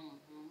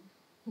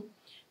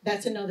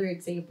 That's another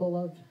example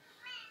of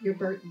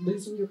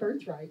losing your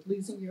birthright,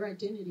 losing your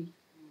identity.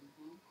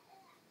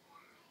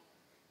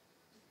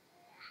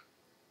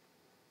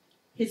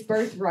 His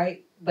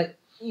birthright, but,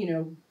 you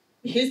know,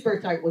 his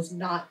birthright was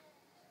not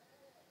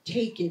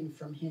taken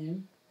from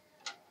him.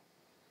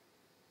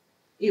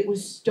 It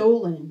was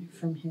stolen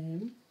from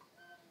him.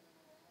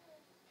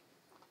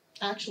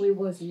 Actually, it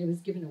wasn't. It was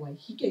given away.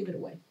 He gave it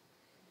away.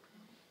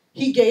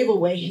 He gave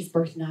away his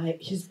birthright,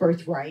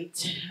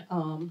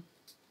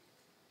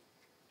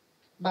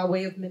 by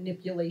way of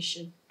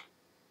manipulation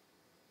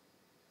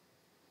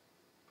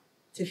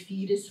to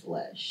feed his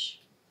flesh.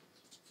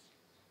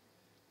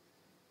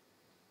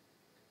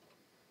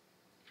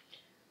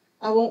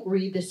 I won't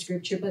read the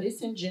scripture, but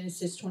it's in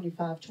Genesis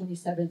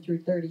 25:27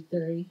 through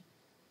 33.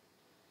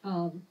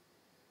 And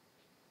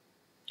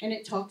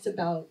it talks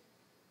about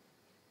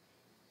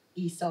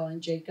Esau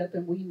and Jacob,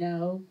 and we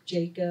know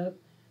Jacob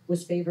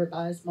was favored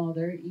by his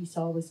mother.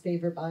 Esau was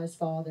favored by his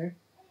father.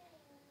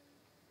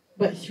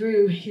 But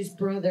through his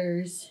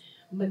brother's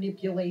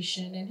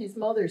manipulation and his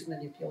mother's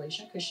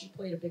manipulation, because she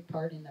played a big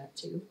part in that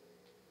too,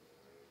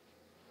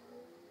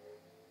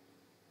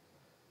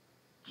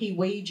 he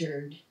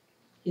wagered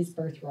his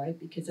birthright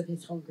because of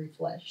his hungry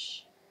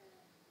flesh.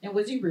 Now,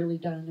 was he really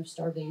dying of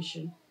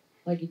starvation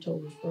like he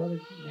told his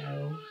brother?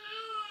 No,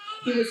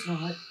 he was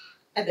not.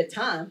 At the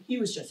time, he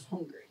was just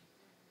hungry.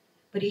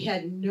 But he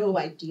had no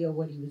idea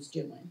what he was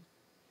doing.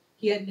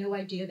 He had no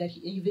idea that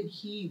even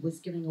he was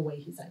giving away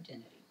his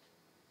identity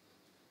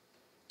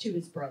to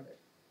his brother.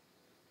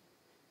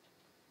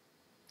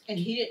 And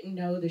he didn't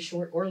know the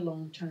short or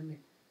long-term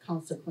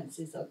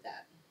consequences of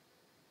that.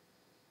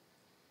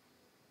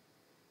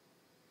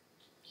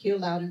 He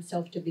allowed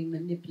himself to be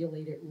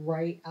manipulated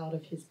right out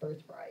of his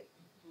birthright.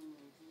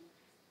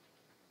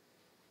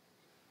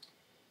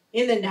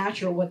 In the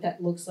natural, what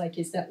that looks like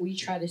is that we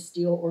try to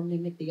steal or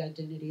mimic the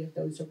identity of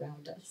those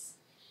around us.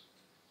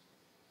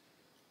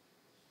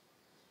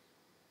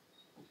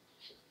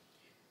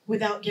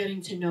 Without getting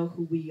to know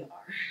who we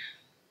are.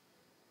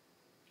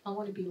 I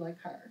want to be like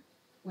her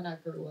when I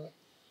grow up.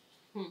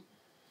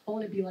 I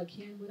want to be like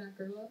him when I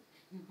grow up.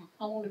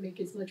 I want to make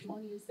as much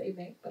money as they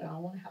make, but I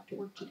don't want to have to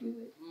work to do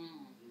it.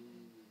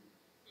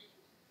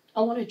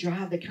 I want to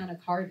drive the kind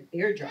of car that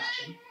they're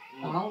driving,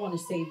 but I don't want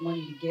to save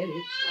money to get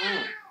it.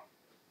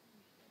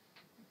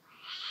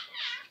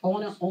 I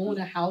want to own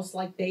a house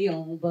like they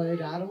own,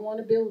 but I don't want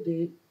to build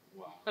it.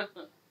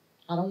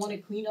 I don't want to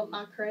clean up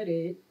my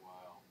credit.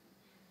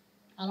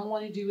 I don't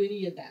want to do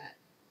any of that.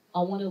 I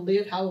want to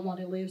live how I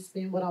want to live,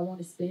 spend what I want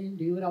to spend,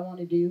 do what I want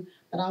to do,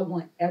 but I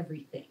want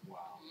everything.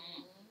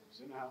 It's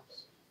in the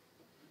house.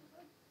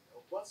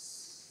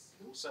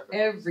 No sacrifice.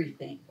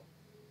 Everything.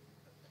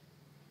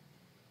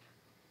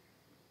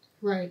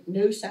 Right.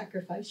 No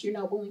sacrifice. You're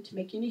not willing to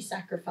make any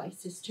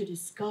sacrifices to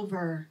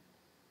discover,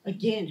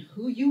 again,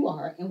 who you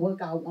are and what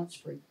God wants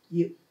for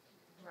you.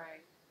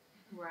 Right.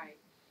 Right.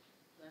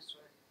 That's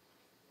right.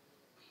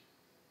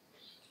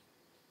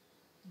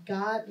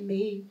 God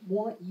may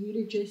want you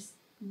to just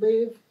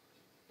live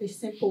a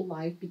simple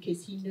life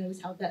because he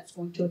knows how that's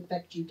going to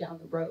affect you down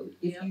the road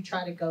if Yep. you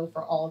try to go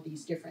for all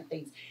these different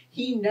things.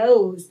 He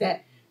knows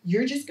that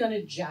you're just going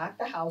to jack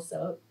the house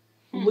up,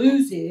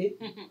 lose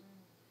it,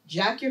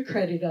 jack your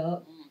credit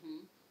up.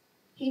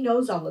 He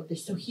knows all of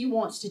this. So he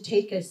wants to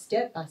take us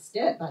step by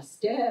step by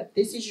step.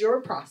 This is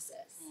your process.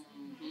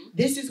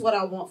 This is what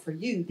I want for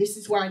you. This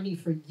is where I need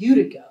for you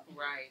to go.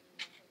 Right.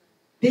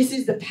 This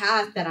is the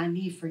path that I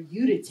need for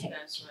you to take.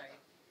 That's right.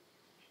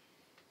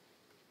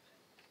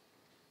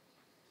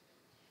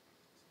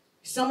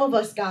 Some of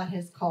us God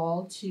has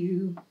called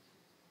to,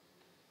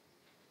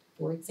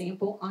 for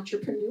example,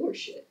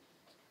 entrepreneurship.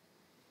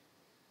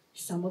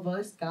 Some of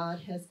us God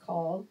has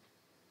called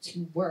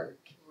to work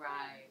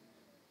Right.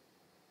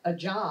 a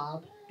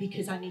job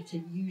because I need to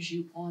use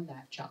you on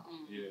that job.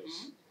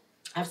 Yes.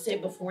 I've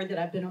said before that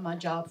I've been on my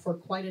job for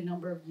quite a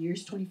number of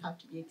years, 25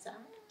 to be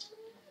exact.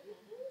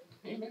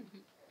 Amen.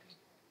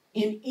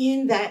 And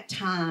in that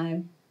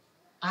time,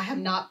 I have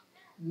not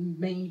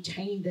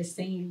maintained the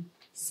same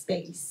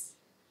space,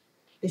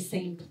 the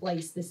same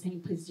place, the same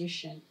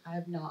position. I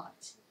have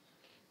not.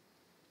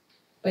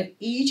 But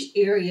each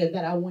area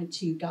that I went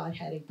to, God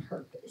had a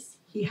purpose.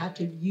 He had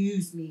to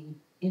use me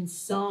in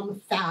some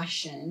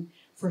fashion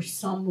for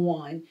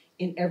someone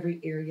in every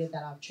area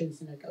that I've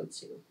chosen to go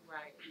to.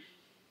 Right.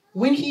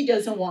 When he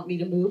doesn't want me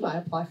to move, I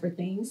apply for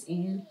things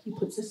and he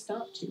puts a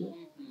stop to it.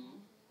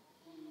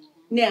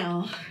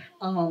 Now,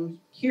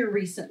 here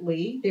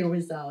recently, there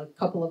was a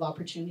couple of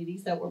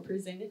opportunities that were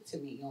presented to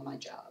me on my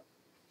job.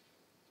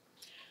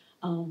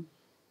 I'm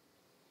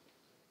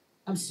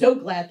so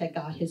glad that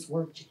God has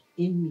worked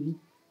in me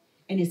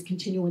and is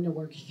continuing to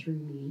work through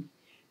me,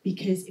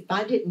 because if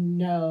I didn't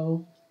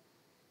know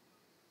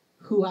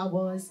who I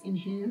was in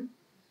him,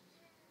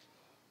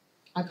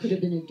 I could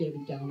have been a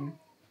Debbie Downer.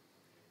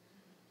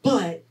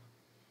 But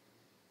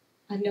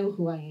I know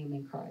who I am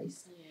in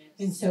Christ. Yes.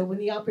 And so when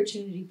the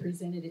opportunity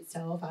presented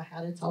itself, I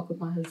had a talk with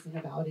my husband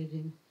about it,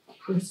 and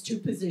it was two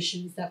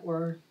positions that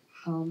were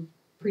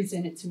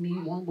presented to me.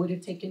 One would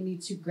have taken me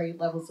 2 grade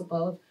levels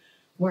above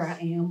where I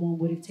am. One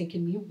would have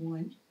taken me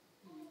 1.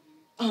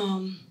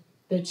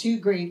 The 2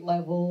 grade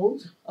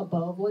levels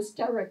above was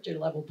director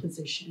level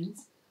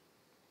positions,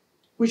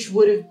 which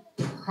would have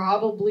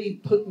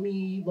probably put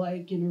me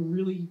like in a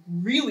really,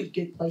 really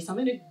good place. I'm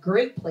in a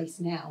great place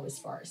now as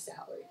far as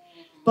salary,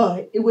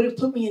 but it would have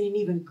put me in an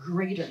even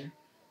greater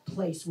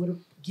place, would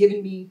have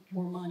given me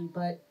more money.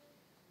 But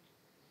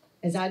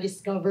as I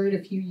discovered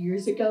a few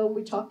years ago,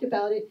 we talked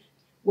about it,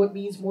 what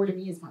means more to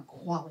me is my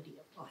quality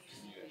of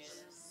life.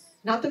 Yes.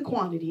 Not the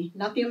quantity,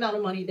 not the amount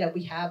of money that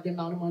we have, the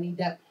amount of money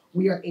that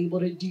we are able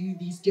to do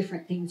these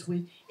different things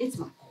with. It's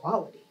my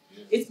quality.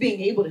 It's being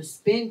able to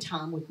spend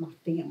time with my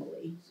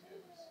family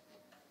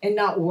and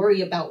not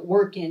worry about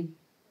working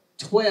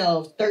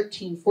 12,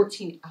 13,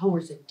 14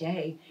 hours a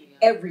day,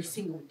 every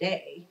single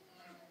day.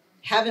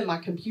 Having my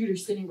computer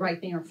sitting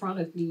right there in front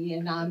of me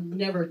and I'm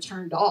never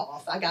turned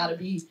off. I got to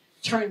be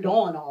turned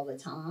on all the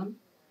time.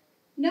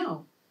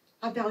 No,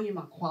 I value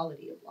my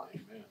quality of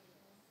life.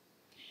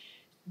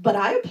 But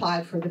I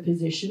applied for the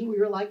position. We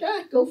were like,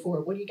 go for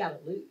it. What do you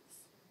got to lose?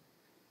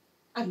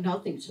 I have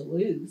nothing to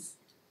lose,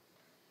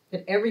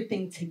 but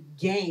everything to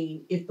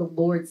gain if the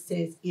Lord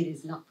says it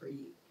is not for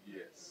you.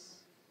 Yes.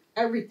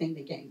 Everything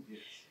to gain. Yes.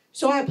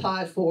 So I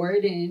applied for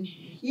it and,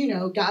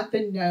 got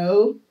the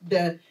no,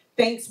 the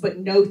thanks but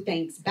no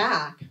thanks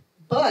back.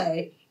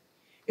 But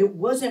it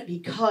wasn't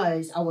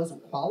because I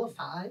wasn't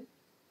qualified.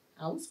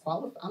 I'm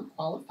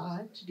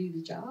qualified to do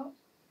the job.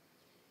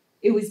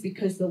 It was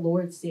because the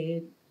Lord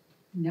said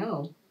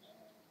no.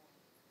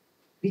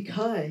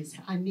 Because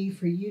I need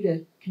for you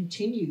to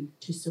continue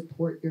to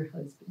support your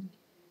husband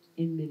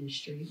in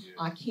ministry. Yes.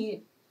 I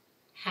can't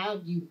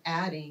have you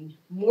adding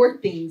more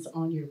things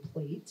on your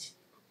plate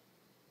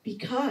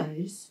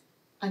because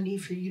I need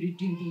for you to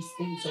do these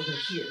things over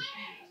here.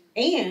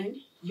 And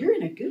you're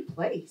in a good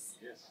place.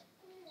 Yes.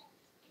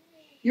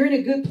 You're in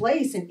a good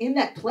place. And in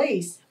that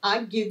place,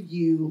 I give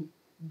you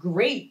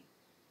great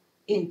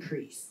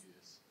increase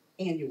Yes.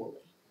 annually.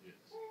 Yes.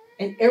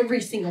 And every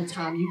single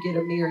time you get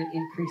a merit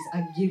increase,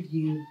 I give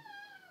you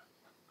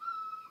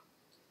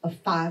a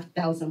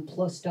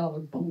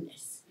 $5,000+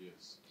 bonus.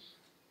 Yes.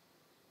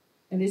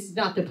 And this is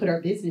not to put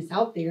our business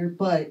out there,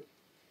 but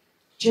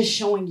just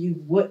showing you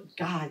what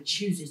God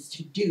chooses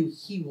to do,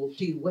 he will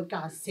do. What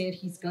God said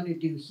he's going to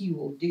do, he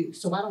will do.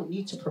 So I don't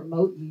need to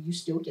promote you. You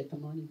still get the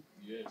money.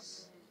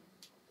 Yes.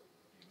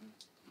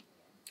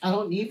 I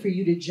don't need for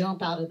you to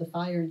jump out of the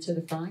fire into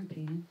the frying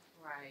pan.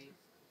 Right.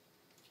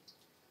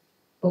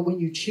 But when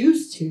you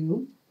choose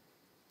to,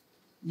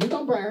 you're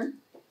going to burn.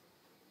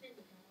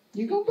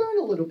 You're going to burn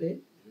a little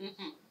bit.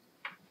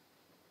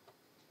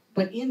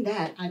 But in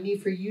that, I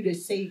need for you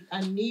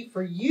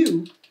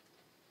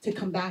to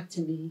come back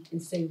to me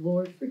and say,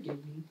 Lord,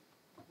 forgive me.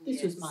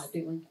 This was my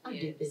doing. I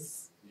did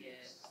this.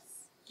 Yes.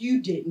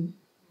 You didn't.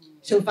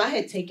 So if I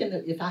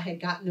had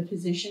gotten a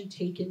position,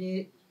 taken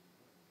it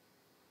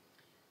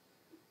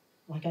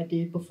like I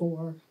did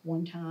before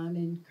one time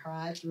and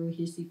cried through a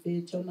hissy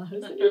fit, told my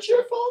husband, it's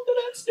your fault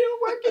that I'm still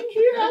working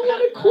here. I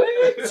want to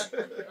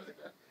quit.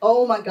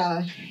 Oh my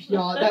God,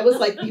 y'all, that was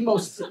like the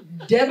most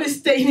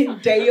devastating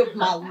day of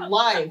my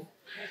life.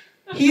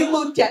 He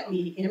looked at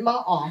me in my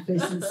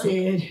office and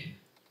said,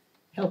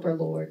 help her,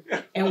 Lord,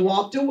 and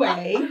walked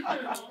away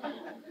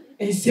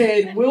and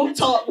said, we'll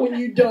talk when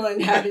you're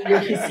done having your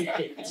hissy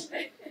fit.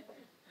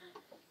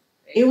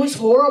 It was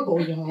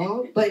horrible,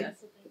 y'all, but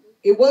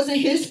it wasn't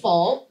his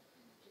fault.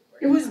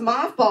 It was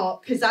my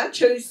fault because I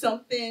chose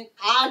something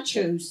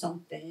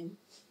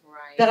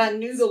that I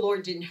knew the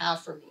Lord didn't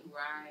have for me.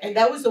 Right. And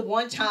that was the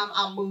one time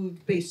I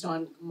moved based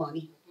on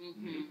money.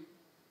 Mm-hmm.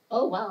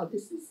 Oh, wow,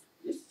 this is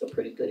a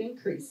pretty good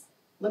increase.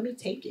 Let me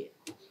take it.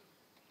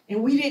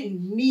 And we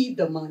didn't need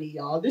the money,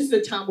 y'all. This is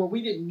a time where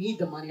we didn't need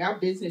the money. Our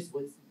business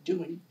was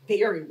doing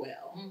very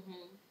well.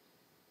 Mm-hmm.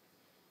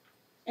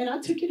 And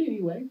I took it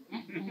anyway.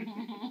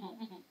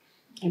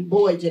 And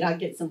boy, did I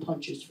get some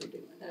punches for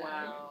doing that.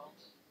 Wow.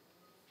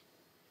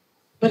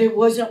 But it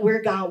wasn't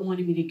where God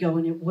wanted me to go,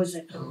 and it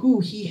wasn't who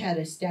He had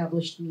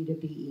established me to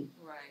be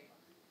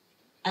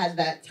at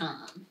that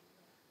time.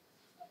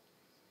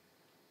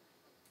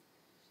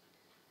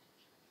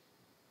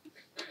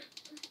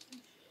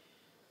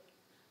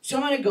 So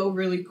I'm going to go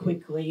really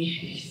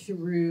quickly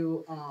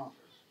through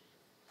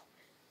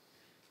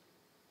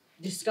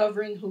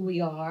discovering who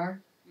we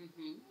are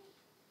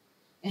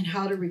and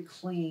how to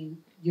reclaim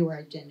your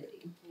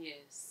identity.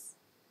 Yes.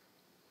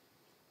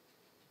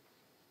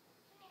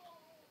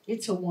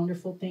 It's a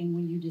wonderful thing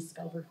when you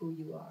discover who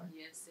you are.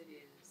 Yes, it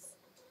is.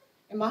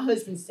 And my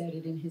husband said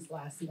it in his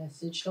last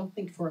message. Don't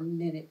think for a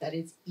minute that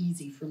it's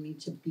easy for me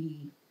to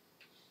be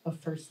a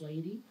first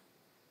lady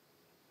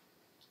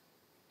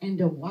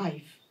and a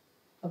wife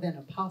of an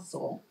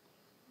apostle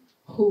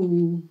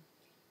who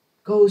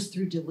goes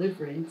through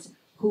deliverance,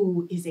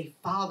 who is a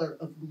father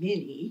of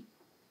many.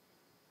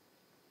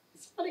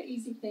 It's not an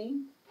easy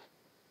thing.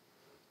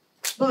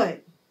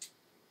 But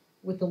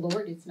with the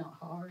Lord, it's not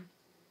hard.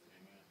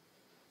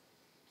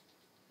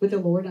 With the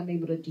Lord, I'm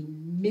able to do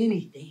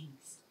many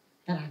things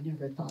that I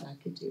never thought I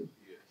could do.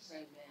 Yes.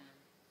 Amen.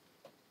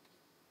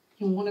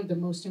 And one of the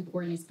most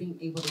important is being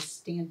able to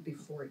stand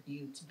before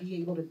you, to be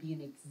able to be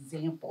an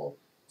example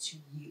to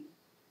you.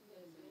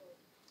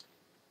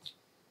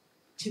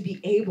 To be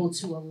able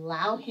to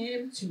allow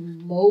Him to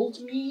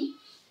mold me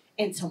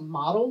and to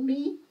model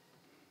me,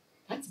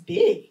 that's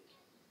big.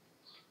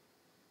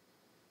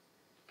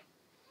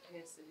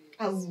 Yes, it is.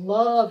 I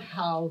love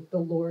how the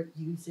Lord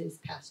uses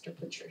Pastor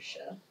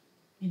Patricia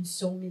in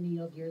so many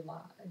of your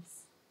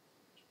lives.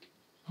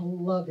 I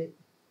love it.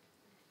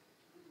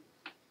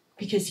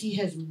 Because He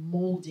has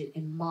molded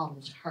and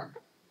modeled her.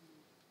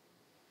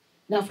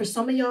 Now, for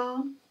some of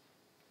y'all,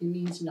 it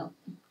means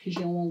nothing. Because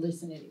you don't want to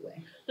listen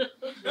anyway.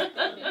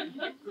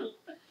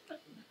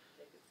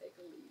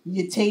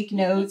 You take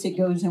notes, it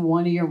goes in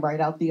one ear and right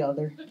out the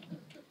other.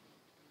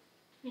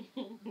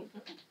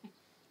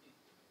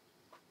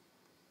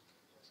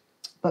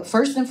 But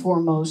first and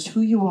foremost, who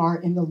you are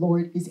in the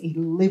Lord is a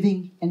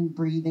living and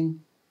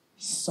breathing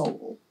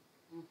soul.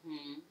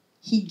 Mm-hmm.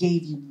 He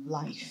gave you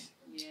life.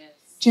 Yes.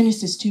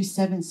 Genesis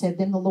 2:7 said,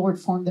 then the Lord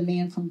formed the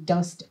man from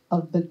dust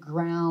of the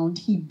ground.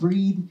 He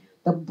breathed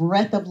the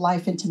breath of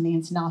life into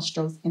man's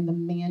nostrils, and the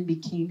man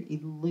became a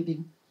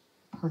living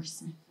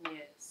person.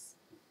 Yes.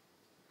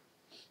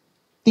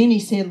 Then He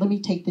said, let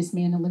me take this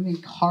man and let me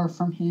carve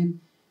from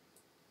him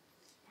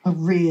a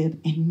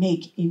rib and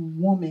make a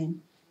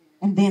woman.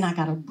 And then I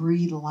got to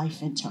breathe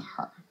life into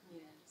her.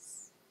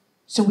 Yes.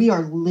 So we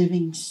are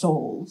living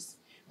souls.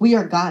 We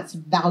are God's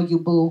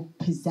valuable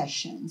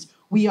possessions.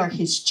 We are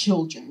His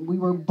children. We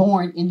were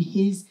born in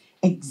His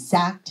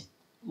exact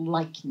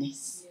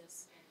likeness.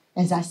 Yes.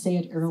 As I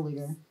said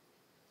earlier,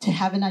 to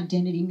have an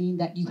identity means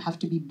that you have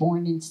to be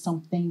born in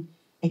something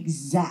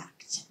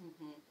exact.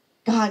 Mm-hmm.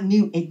 God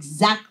knew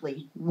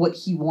exactly what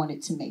He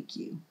wanted to make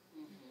you.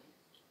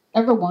 Mm-hmm.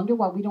 Ever wonder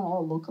why we don't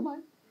all look alike?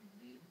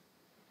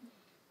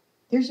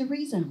 There's a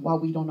reason why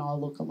we don't all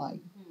look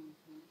alike. Mm-hmm.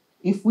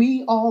 If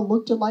we all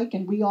looked alike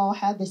and we all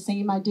had the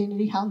same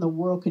identity, how in the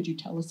world could you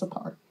tell us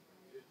apart?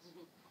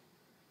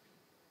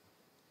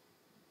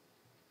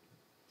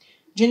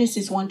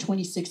 Genesis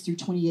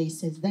 1:26-28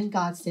 says, then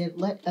God said,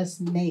 let us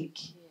make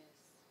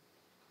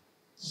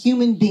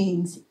human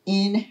beings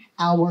in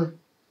our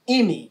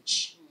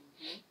image.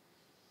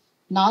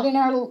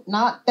 Mm-hmm.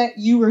 Not that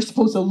you were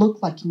supposed to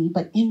look like me,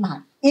 but in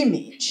my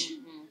image.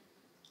 Mm-hmm.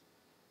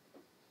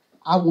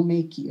 I will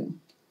make you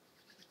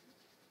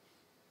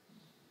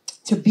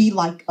to be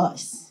like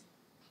us.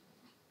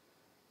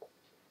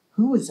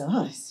 Who is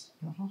us?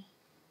 Y'all?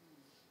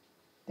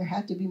 There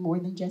had to be more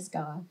than just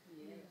God.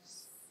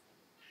 Yes.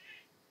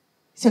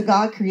 So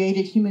God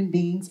created human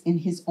beings in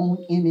his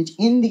own image.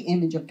 In the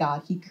image of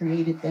God, he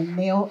created them.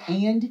 Male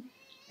and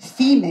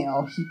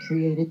female, he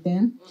created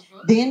them.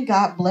 Then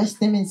God blessed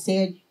them and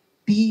said,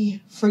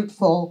 be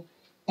fruitful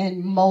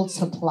and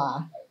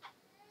multiply.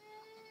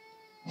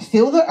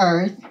 Fill the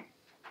earth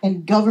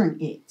and govern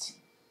it.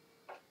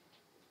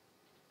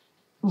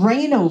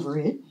 Reign over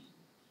it.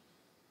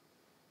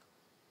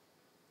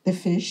 The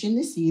fish in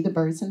the sea, the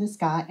birds in the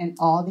sky, and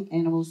all the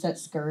animals that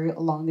scurry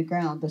along the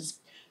ground.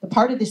 The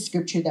part of the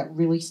scripture that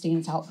really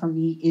stands out for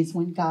me is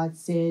when God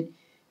said,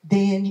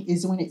 then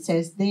is when it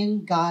says,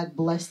 then God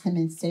blessed them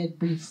and said,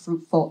 be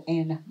fruitful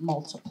and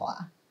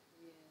multiply.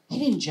 He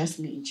didn't just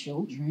mean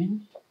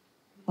children.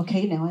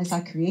 Okay, now as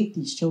I create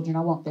these children,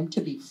 I want them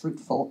to be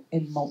fruitful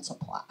and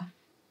multiply.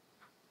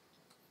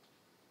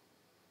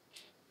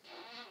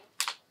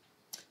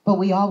 But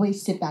we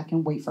always sit back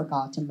and wait for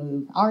God to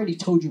move. I already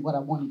told you what I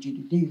wanted you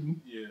to do.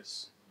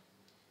 Yes.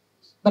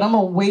 But I'm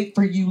going to wait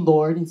for you,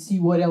 Lord, and see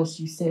what else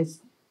you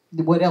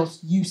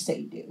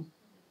say do.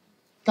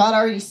 God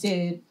already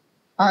said,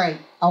 all right,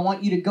 I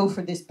want you to go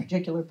for this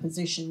particular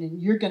position,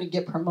 and you're going to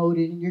get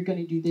promoted, and you're going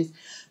to do this.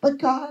 But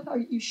God, are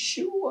you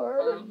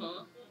sure?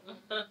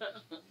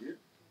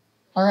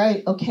 All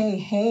right, okay,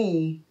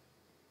 hey,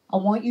 I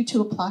want you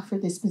to apply for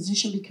this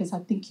position because I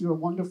think you're a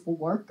wonderful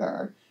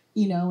worker,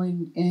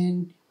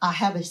 and I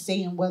have a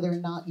say in whether or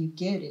not you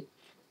get it.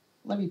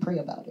 Let me pray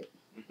about it.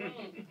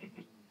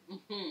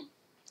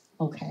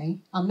 Okay,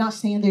 I'm not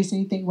saying there's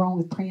anything wrong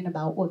with praying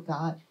about what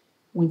God,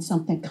 when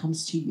something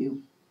comes to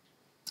you,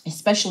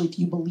 especially if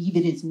you believe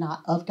it is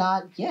not of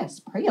God. Yes,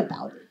 pray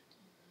about it.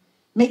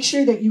 Make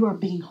sure that you are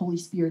being Holy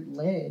Spirit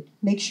led.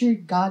 Make sure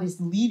God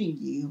is leading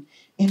you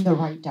in the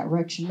right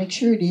direction. Make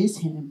sure it is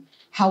him.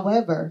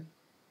 However,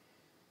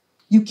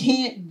 you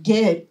can't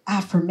get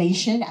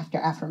affirmation after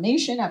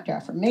affirmation after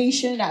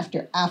affirmation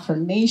after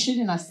affirmation,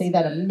 and I say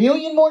that a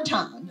million more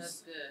times.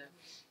 That's good.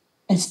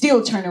 And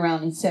still turn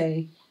around and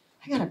say,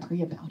 I got to pray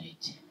about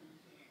it.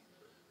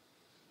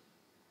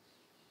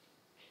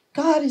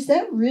 God, is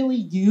that really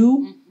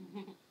you?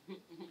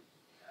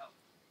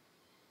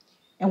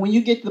 And when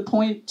you get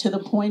to the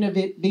point of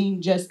it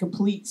being just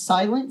complete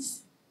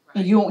silence,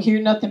 and you don't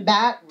hear nothing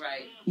back,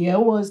 right. Yeah,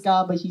 it was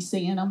God, but he's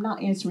saying, I'm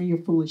not answering your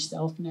foolish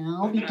self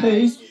now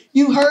because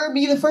you heard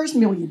me the first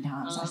million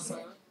times, I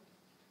said.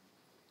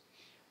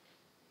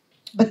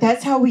 But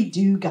that's how we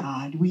do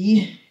God.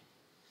 We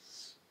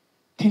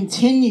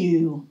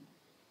continue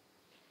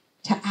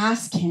to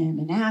ask him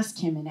and ask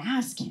him and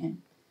ask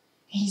him.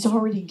 He's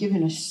already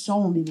given us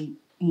so many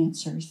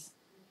answers.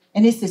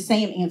 And it's the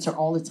same answer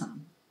all the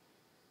time.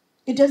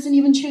 It doesn't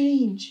even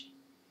change.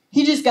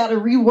 He just got to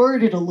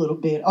reword it a little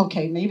bit.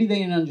 Okay, maybe they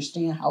didn't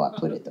understand how I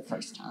put it the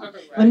first time.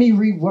 Right. Let me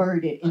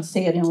reword it and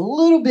say it in a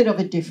little bit of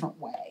a different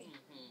way.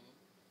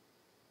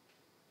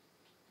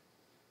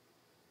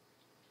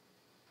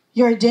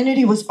 Your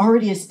identity was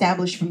already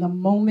established from the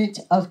moment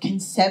of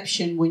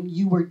conception when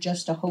you were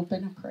just a hope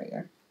and a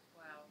prayer.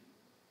 Wow.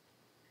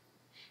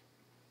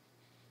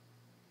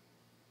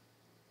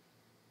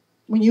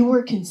 When you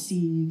were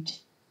conceived,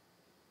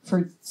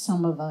 for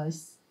some of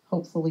us,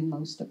 hopefully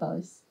most of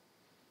us,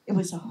 it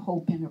was a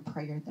hope and a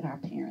prayer that our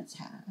parents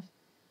have.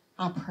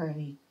 I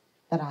pray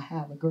that I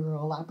have a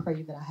girl. I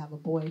pray that I have a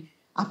boy.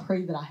 I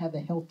pray that I have a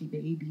healthy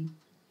baby.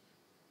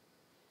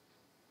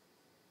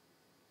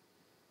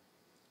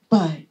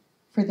 But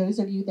for those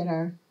of you that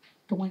are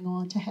going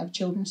on to have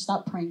children,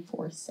 stop praying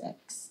for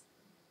sex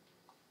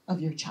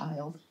of your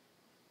child.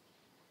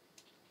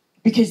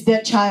 Because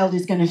that child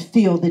is going to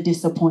feel the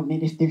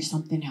disappointment if there's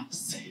something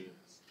else.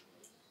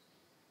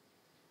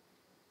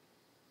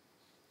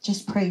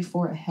 Just pray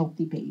for a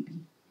healthy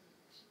baby.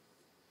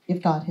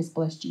 If God has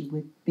blessed you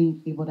with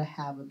being able to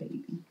have a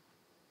baby.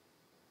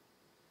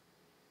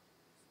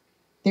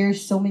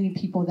 There's so many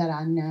people that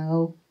I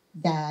know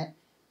that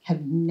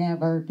have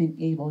never been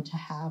able to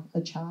have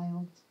a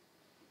child.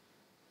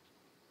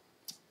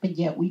 But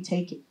yet we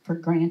take it for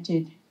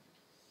granted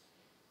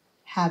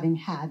having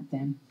had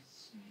them.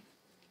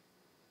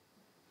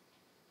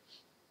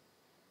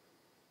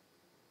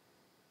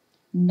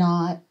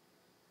 Not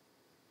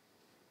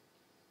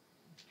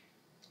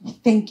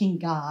thanking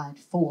God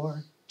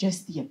for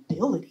just the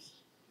ability.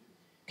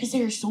 Because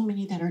there are so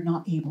many that are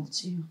not able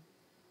to.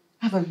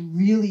 I have a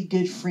really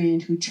good friend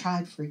who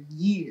tried for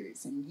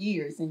years and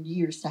years and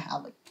years to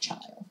have a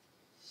child.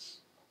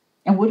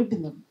 And would have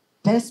been the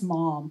best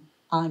mom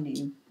I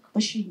knew.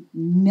 But she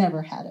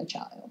never had a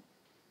child.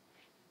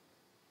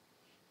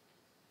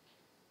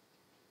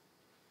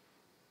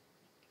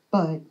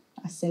 But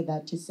I said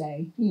that to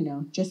say,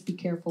 just be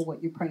careful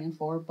what you're praying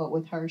for. But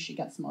with her, she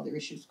got some other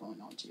issues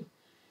going on too.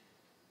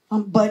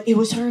 But it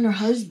was her and her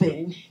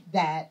husband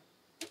that,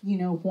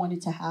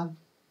 wanted to have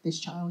this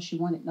child. She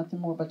wanted nothing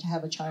more but to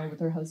have a child with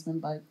her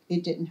husband, but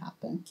it didn't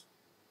happen.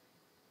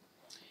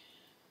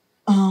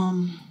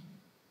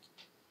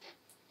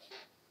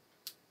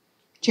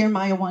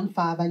 Jeremiah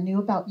 1:5, I knew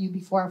about you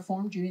before I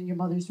formed you in your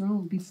mother's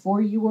womb. Before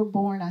you were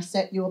born, I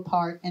set you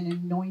apart and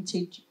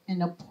anointed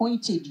and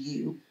appointed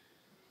you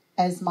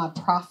as my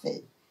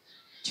prophet.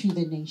 to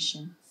the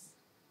nations.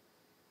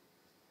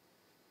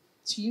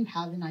 So you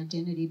have an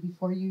identity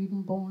before you're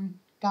even born.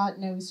 God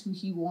knows who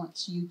he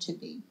wants you to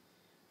be,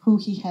 who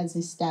he has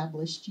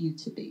established you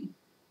to be.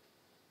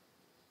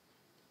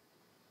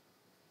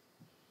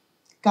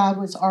 God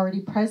was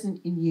already present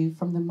in you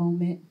from the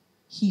moment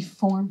he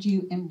formed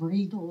you and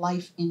breathed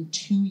life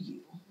into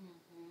you.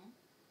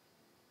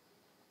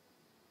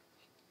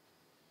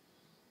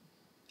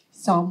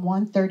 Psalm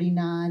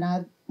 139,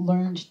 I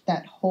learned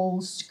that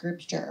whole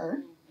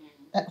scripture,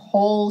 that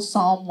whole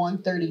Psalm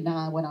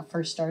 139 when I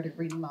first started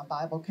reading my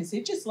Bible, because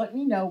it just let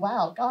me know,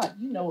 wow, God,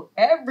 you know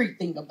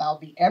everything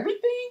about me.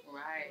 Everything?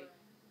 Right.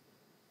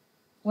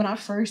 When I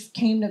first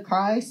came to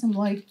Christ, I'm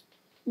like,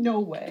 no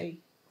way.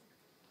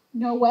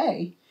 No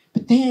way.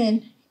 But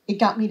then it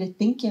got me to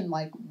thinking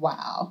like,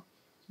 wow,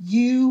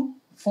 you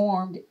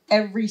formed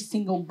every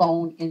single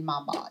bone in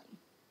my body.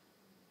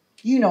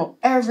 You know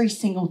every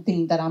single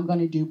thing that I'm going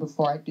to do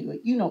before I do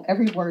it. You know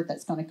every word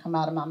that's going to come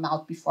out of my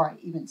mouth before I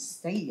even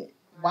say it.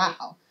 Right.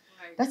 Wow.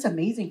 Right. That's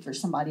amazing for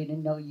somebody to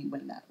know you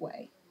in that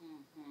way.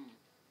 Mm-hmm.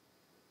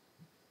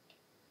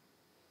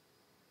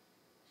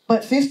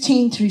 But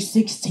 15 through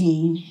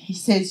 16, he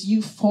says,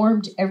 you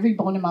formed every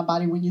bone in my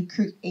body when you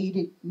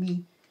created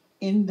me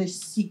in the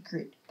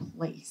secret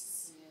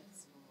place.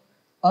 Yes,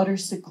 Lord. Utter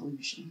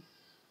seclusion.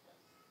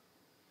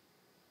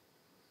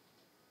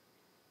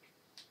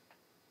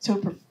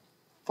 So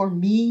for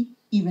me,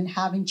 even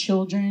having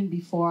children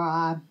before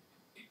I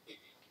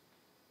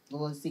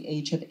was the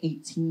age of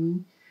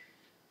 18,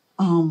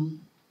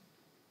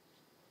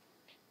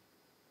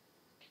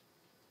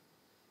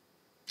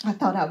 I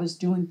thought I was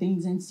doing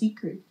things in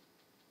secret.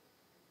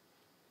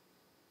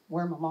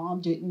 Where my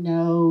mom didn't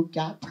know,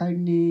 got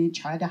pregnant,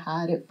 tried to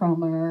hide it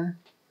from her.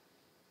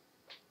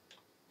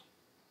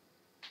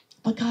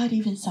 But God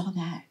even saw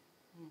that.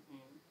 Mm-hmm.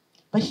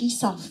 But he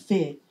saw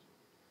fit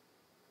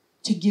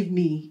to give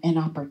me an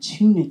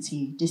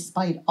opportunity,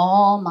 despite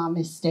all my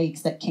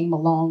mistakes that came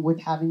along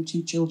with having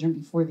 2 children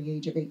before the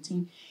age of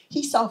 18.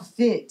 He saw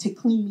fit to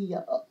clean me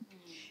up.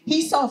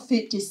 He saw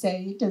fit to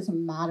say, it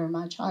doesn't matter,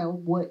 my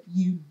child, what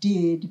you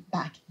did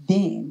back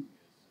then.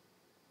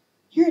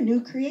 You're a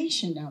new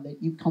creation now that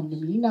you've come to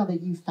me, now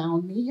that you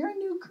found me. You're a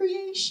new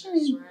creation.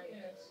 That's right.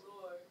 Yes,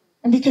 Lord.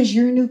 And because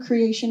you're a new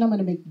creation, I'm going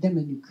to make them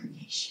a new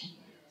creation.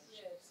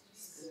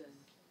 Yes. Good.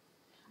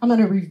 I'm going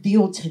to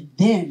reveal to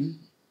them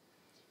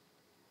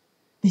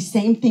the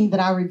same thing that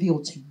I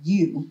revealed to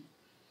you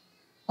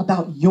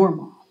about your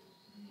mom.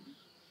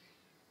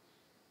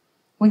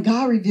 When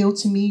God revealed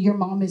to me your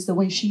mom is the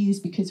way she is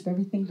because of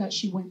everything that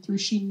she went through,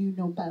 she knew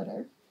no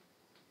better.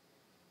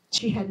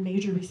 She had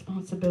major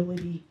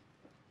responsibility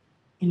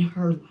in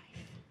her life.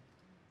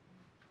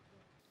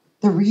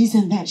 The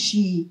reason that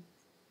she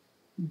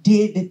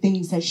did the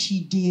things that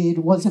she did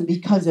wasn't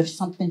because of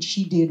something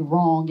she did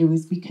wrong. It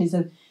was because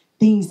of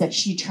things that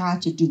she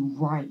tried to do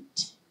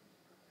right.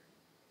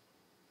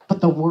 But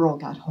the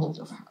world got hold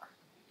of her.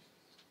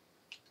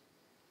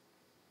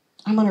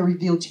 I'm going to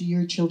reveal to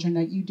your children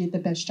that you did the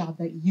best job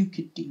that you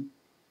could do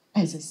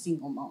as a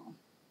single mom.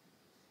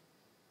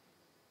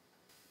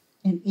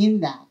 And in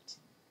that,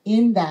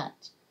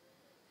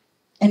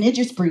 and it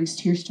just brings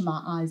tears to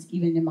my eyes,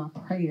 even in my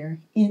prayer,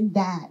 in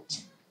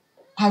that,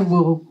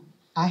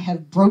 I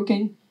have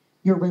broken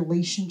your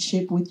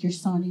relationship with your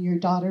son and your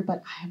daughter,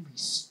 but I have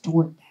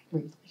restored that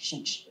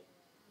relationship.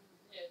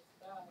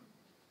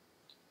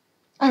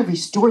 I have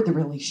restored the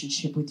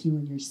relationship with you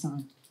and your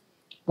son.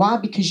 Why?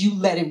 Because you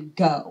let him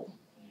go.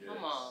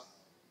 Come on.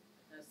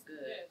 That's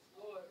good.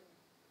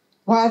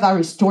 Why have I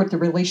restored the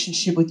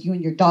relationship with you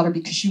and your daughter?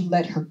 Because you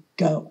let her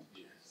go.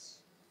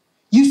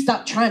 You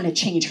stopped trying to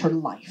change her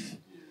life.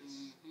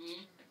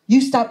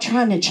 You stopped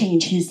trying to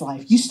change his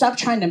life. You stopped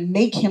trying to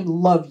make him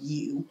love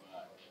you.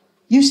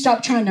 You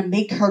stopped trying to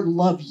make her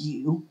love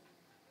you.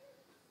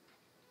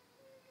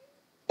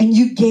 And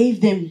you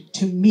gave them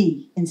to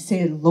me and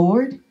said,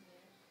 Lord,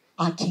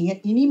 I can't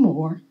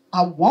anymore.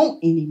 I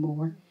won't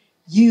anymore.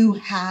 You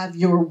have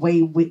your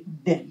way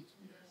with them.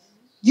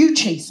 You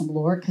chase them,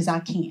 Lord, because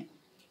I can't.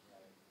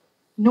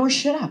 Nor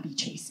should I be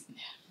chasing them.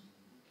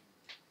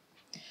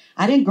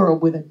 I didn't grow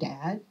up with a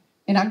dad.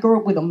 And I grew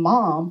up with a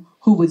mom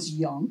who was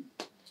young,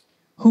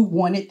 who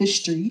wanted the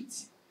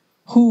streets,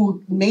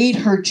 who made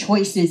her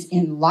choices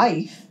in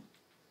life.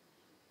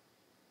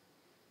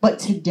 But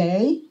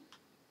today,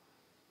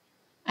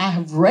 I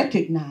have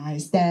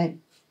recognized that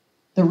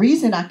the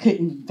reason I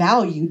couldn't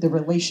value the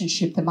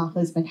relationship that my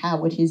husband had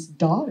with his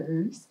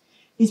daughters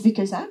is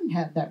because I didn't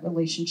have that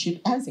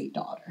relationship as a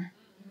daughter.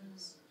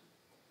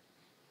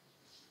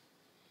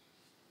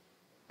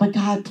 But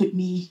God put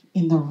me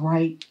in the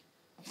right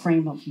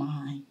frame of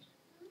mind.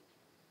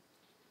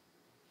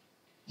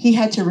 He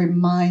had to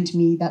remind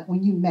me that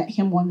when you met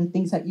him, one of the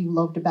things that you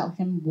loved about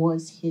him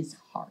was his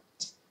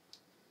heart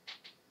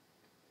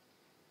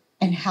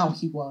and how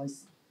he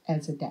was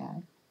as a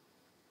dad.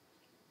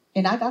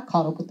 And I got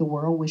caught up with the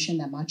world wishing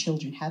that my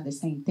children had the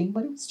same thing,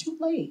 but it was too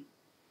late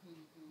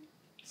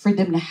for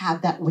them to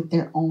have that with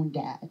their own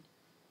dad.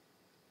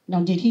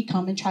 Now, did he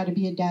come and try to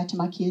be a dad to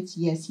my kids?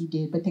 Yes, he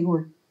did, but they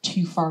were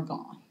too far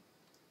gone.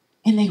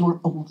 And they were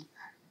older.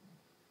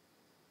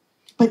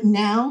 But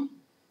now,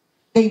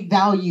 they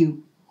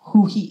value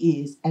who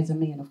he is as a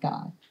man of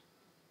God.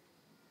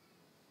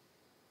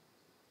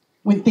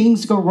 When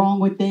things go wrong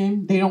with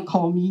them, they don't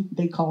call me,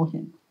 they call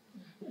him.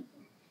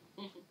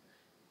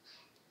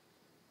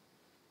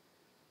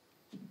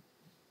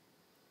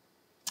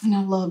 And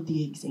I love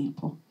the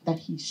example that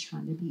he's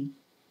trying to be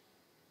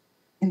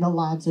in the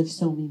lives of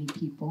so many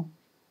people.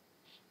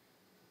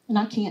 And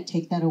I can't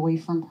take that away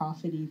from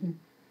Prophet either.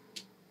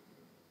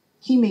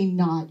 He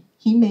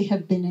may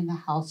have been in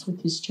the house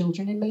with his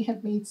children and may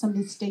have made some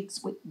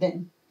mistakes with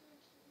them.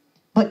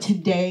 But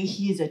today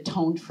he has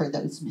atoned for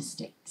those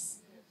mistakes.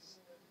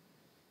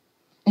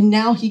 And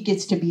now he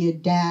gets to be a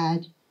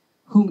dad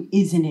who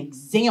is an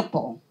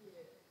example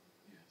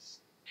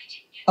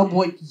of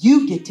what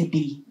you get to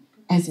be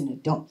as an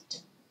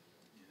adult.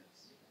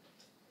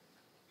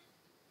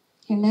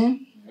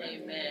 Amen?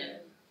 Amen.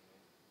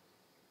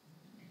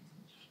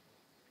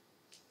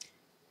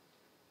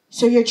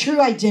 So your true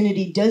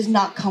identity does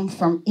not come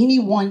from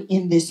anyone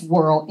in this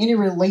world, any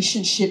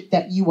relationship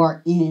that you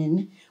are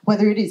in,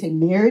 whether it is a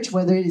marriage,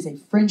 whether it is a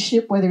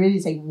friendship, whether it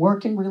is a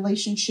working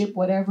relationship,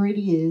 whatever it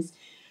is,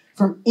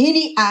 from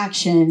any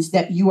actions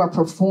that you are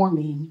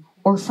performing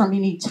or from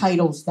any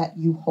titles that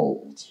you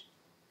hold.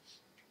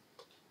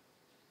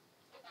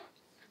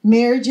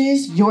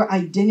 Marriages, your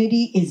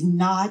identity is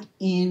not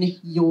in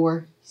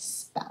your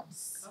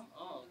spouse. Come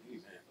on.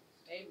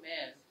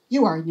 Amen.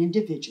 You are an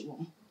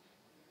individual.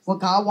 What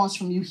God wants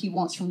from you, he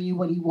wants from you.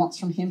 What he wants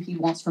from him, he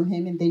wants from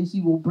him. And then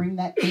he will bring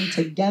that thing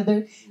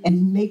together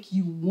and make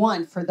you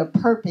one for the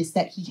purpose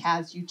that he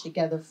has you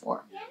together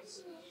for.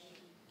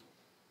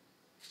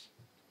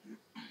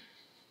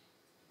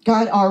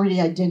 God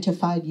already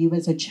identified you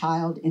as a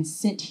child and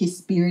sent his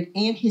spirit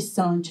and his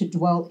son to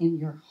dwell in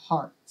your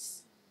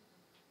hearts.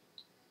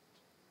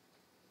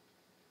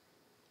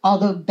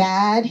 Although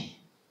bad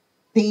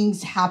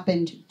things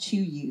happened to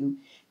you,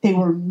 they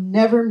were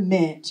never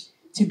meant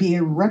to be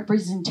a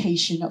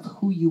representation of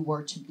who you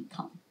were to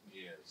become.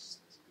 Yes,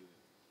 that's good.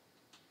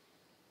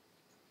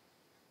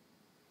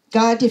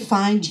 God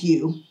defined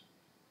you,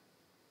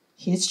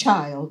 his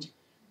child,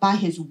 by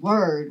his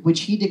word,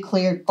 which he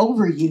declared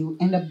over you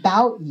and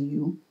about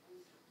you,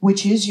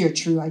 which is your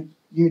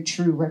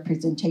true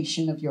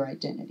representation of your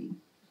identity.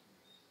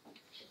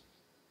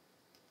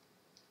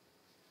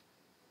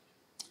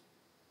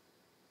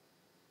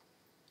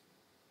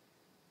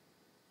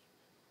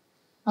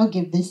 I'll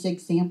give this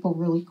example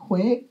really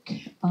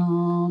quick.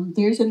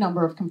 There's a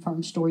number of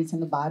confirmed stories in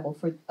the Bible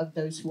of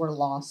those who are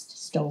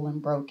lost, stolen,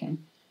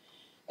 broken,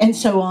 and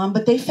so on.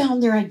 But they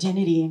found their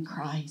identity in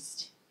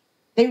Christ.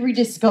 They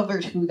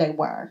rediscovered who they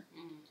were.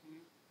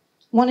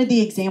 One of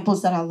the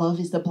examples that I love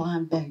is the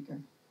blind beggar,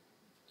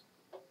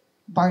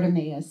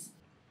 Bartimaeus,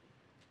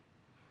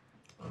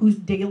 whose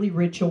daily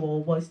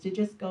ritual was to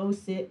just go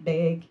sit,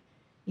 beg,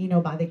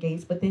 by the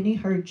gates. But then he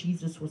heard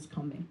Jesus was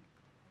coming.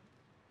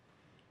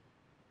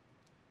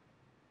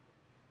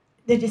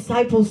 The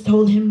disciples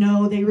told him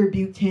no, they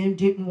rebuked him,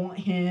 didn't want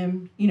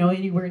him,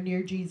 anywhere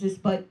near Jesus,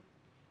 but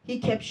he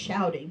kept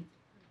shouting.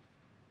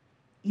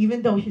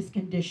 Even in his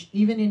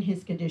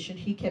condition,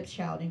 he kept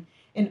shouting.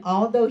 And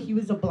although he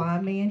was a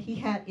blind man, he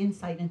had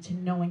insight into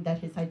knowing that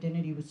his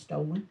identity was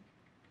stolen.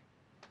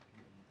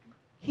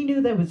 He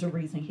knew there was a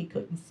reason he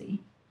couldn't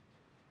see.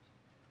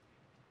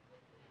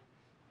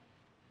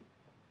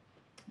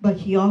 But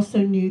he also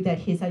knew that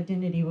his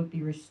identity would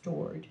be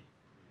restored.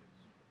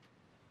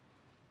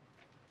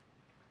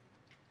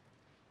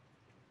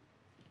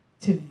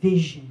 To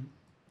vision,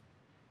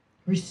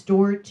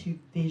 restored to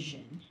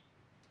vision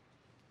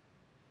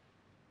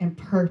and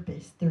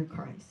purpose through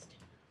Christ.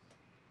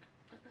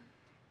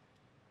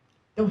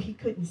 Though he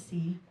couldn't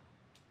see,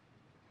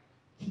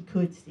 he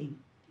could see.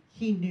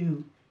 He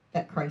knew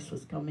that Christ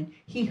was coming.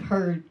 He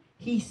heard,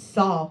 he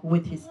saw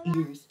with his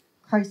ears,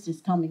 Christ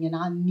is coming and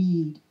I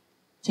need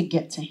to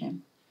get to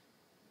him.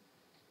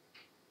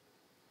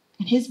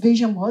 And his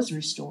vision was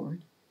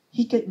restored.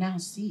 He could now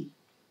see.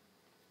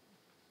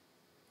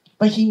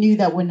 But he knew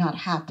that would not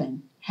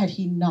happen had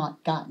he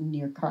not gotten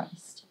near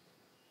Christ.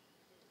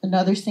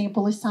 Another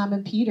sample is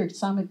Simon Peter.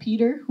 Simon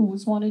Peter, who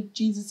was one of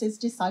Jesus'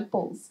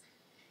 disciples.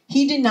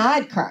 He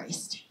denied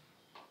Christ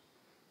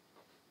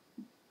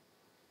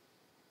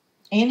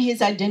and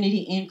his identity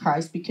in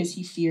Christ because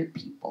he feared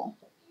people.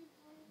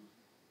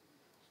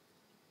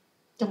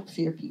 Don't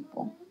fear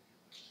people.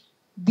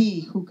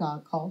 Be who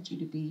God called you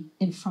to be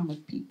in front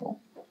of people.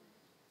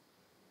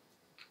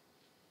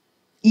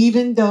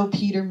 Even though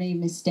Peter made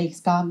mistakes,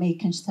 God made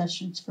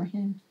concessions for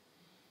him.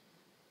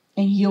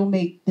 And he'll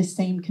make the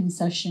same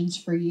concessions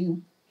for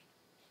you.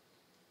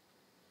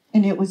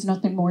 And it was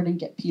nothing more than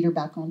get Peter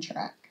back on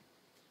track.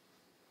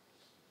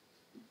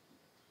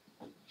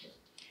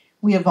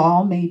 We have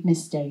all made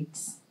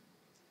mistakes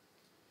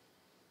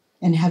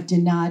and have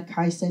denied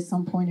Christ at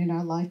some point in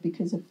our life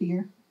because of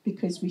fear,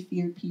 because we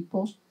feared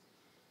people.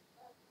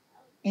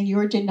 And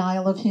your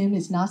denial of him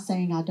is not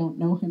saying I don't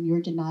know him.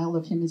 Your denial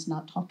of him is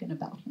not talking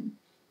about him.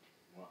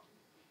 Wow.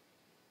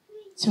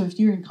 So if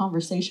you're in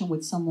conversation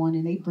with someone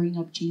and they bring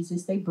up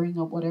Jesus, they bring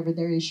up whatever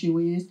their issue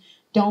is,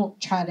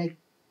 don't try to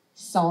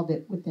solve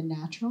it with the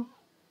natural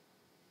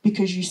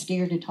because you're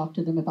scared to talk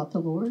to them about the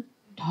Lord.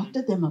 Talk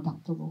to them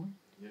about the Lord.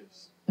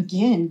 Yes.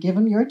 Again, give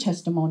them your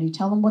testimony.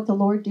 Tell them what the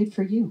Lord did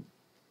for you.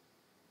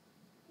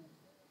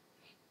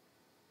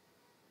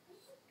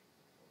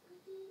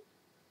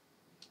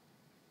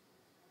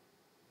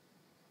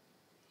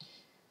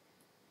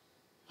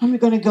 I'm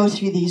going to go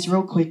through these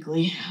real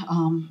quickly.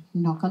 I'm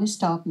not going to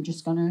stop. I'm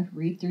just going to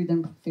read through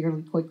them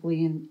fairly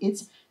quickly. And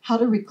it's how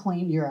to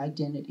reclaim your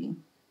identity.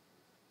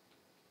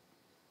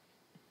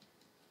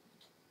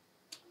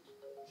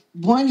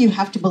 One, you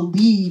have to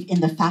believe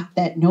in the fact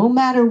that no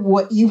matter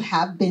what you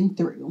have been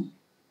through,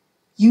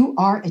 you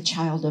are a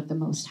child of the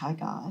Most High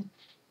God.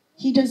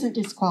 He doesn't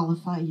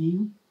disqualify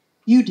you.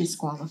 You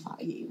disqualify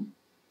you.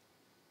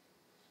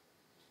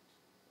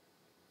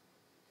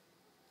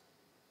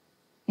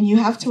 And you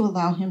have to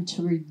allow him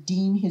to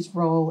redeem his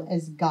role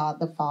as God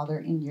the Father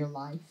in your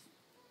life.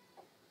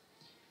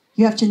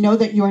 You have to know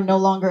that you are no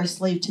longer a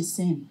slave to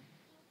sin.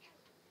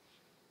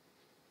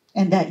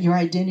 And that your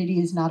identity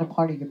is not a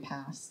part of your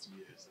past.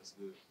 Yes, that's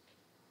good.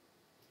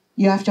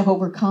 You have to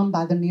overcome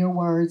by the mere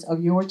words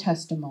of your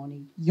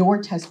testimony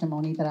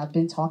that I've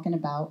been talking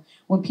about.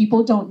 When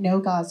people don't know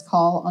God's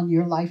call on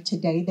your life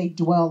today, they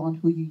dwell on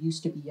who you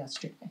used to be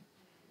yesterday.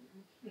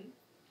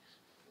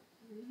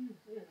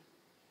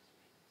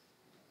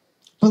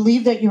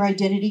 Believe that your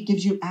identity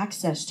gives you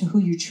access to who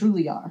you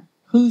truly are,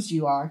 whose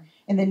you are,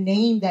 and the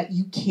name that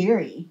you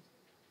carry,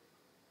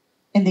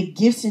 and the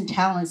gifts and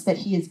talents that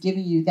he has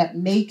given you that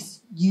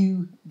makes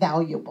you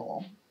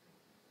valuable.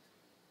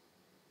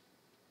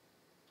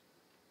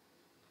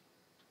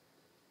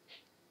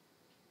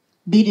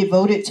 Be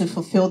devoted to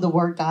fulfill the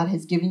work God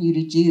has given you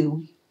to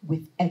do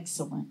with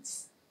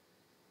excellence.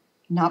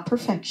 Not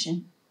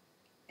perfection,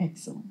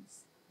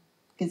 excellence.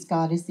 Because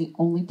God is the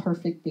only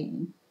perfect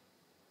being.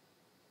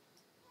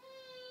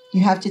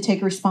 You have to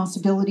take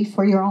responsibility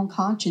for your own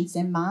conscience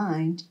and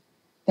mind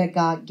that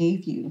God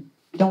gave you.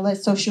 Don't let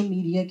social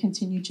media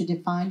continue to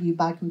define you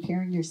by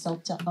comparing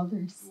yourself to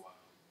others. Wow.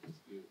 That's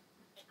good.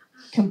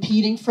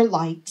 Competing for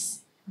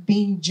likes,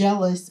 being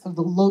jealous of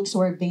the looks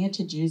or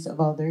advantages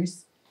of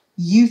others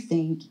you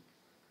think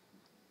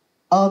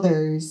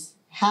others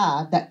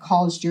have that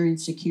caused your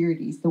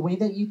insecurities. The way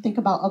that you think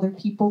about other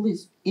people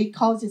it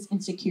causes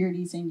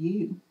insecurities in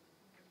you.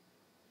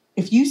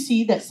 If you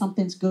see that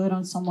something's good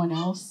on someone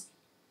else,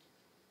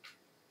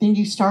 then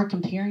you start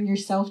comparing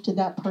yourself to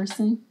that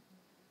person,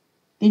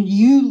 then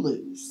you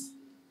lose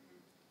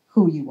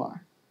who you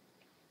are.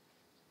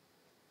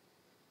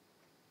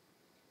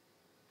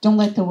 Don't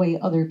let the way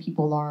other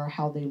people are or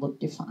how they look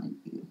define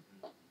you.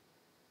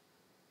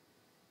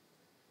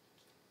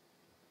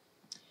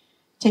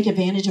 Take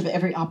advantage of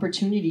every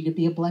opportunity to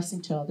be a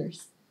blessing to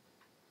others,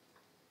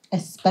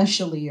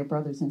 especially your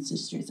brothers and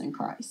sisters in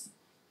Christ.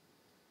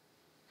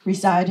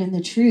 Reside in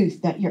the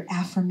truth that your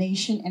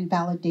affirmation and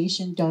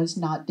validation does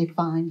not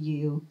define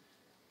you,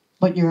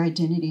 but your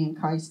identity in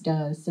Christ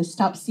does. So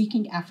stop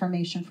seeking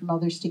affirmation from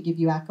others to give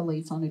you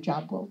accolades on a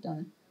job well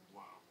done.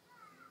 Wow.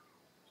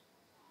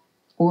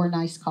 Or a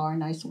nice car,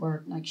 nice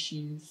work, nice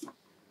shoes.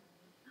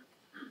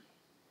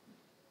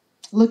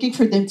 Looking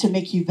for them to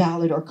make you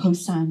valid or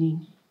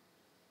co-signing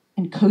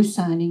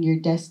your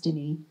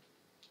destiny.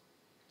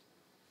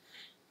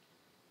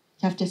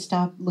 You have to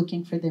stop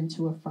looking for them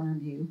to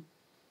affirm you.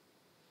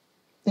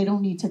 They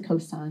don't need to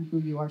co-sign who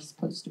you are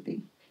supposed to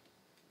be.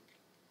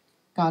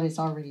 God has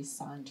already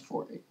signed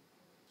for it.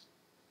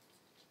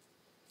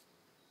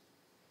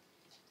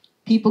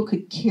 People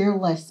could care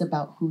less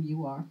about who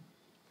you are.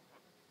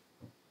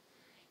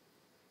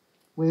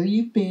 Where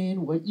you've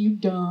been, what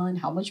you've done,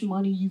 how much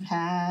money you've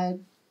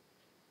had,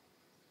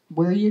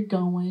 where you're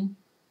going,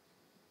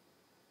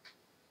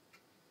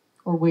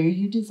 or where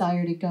you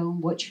desire to go,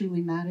 and what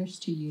truly matters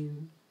to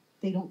you.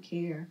 They don't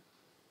care.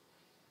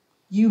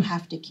 You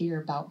have to care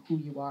about who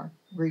you are,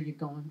 where you're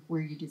going, where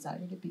you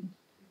desire to be.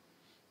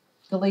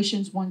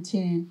 Galatians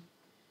 1:10,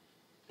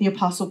 the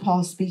Apostle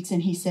Paul speaks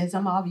and he says,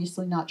 I'm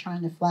obviously not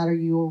trying to flatter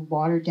you or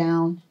water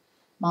down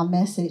my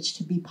message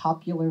to be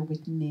popular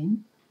with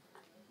men,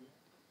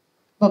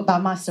 but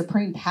my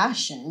supreme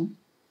passion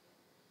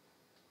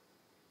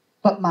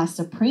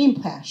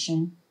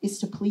is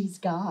to please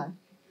God.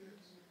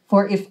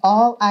 For if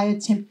all I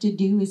attempt to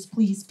do is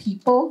please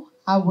people,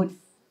 I would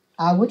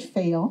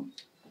fail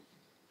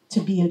to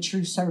be a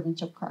true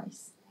servant of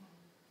Christ.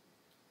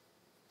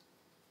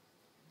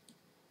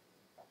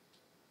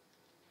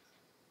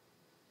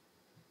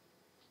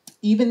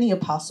 Even the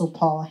Apostle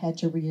Paul had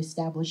to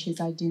reestablish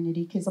his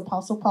identity because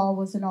Apostle Paul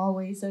wasn't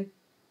always a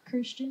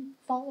Christian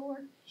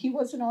follower. He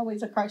wasn't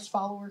always a Christ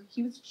follower.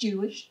 He was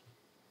Jewish.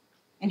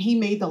 And he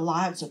made the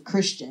lives of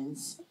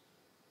Christians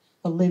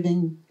a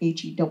living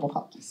HE double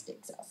hockey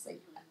sticks, I'll say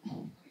that.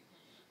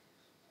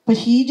 But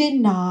he did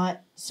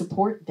not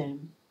support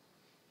them.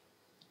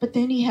 But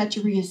then he had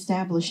to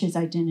reestablish his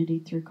identity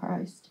through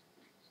Christ.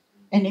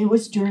 And it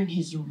was during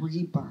his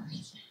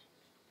rebirth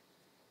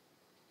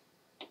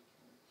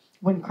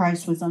when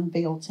Christ was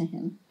unveiled to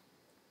him.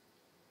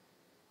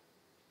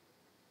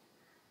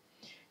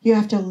 You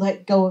have to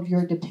let go of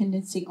your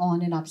dependency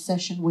on and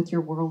obsession with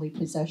your worldly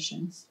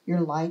possessions,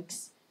 your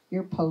likes,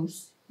 your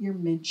posts, your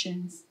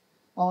mentions,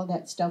 all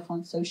that stuff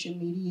on social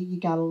media. You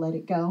got to let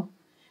it go.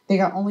 They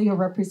are only a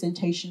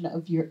representation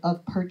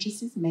of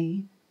purchases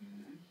made,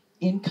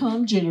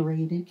 income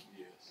generated,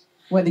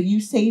 whether you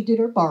saved it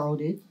or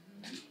borrowed it,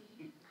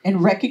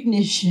 and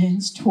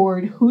recognitions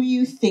toward who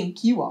you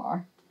think you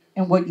are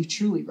and what you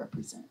truly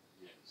represent.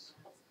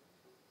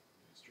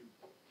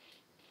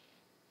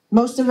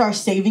 Most of our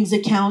savings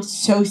accounts,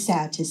 so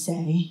sad to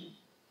say,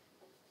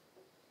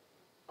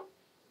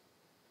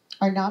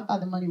 are not by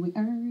the money we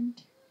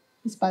earned.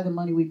 It's by the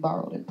money we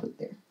borrowed and put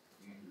there.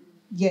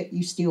 Yet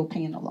you still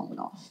paying the loan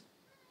off.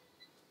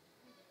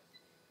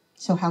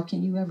 So how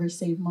can you ever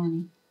save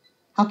money?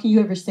 How can you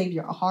ever save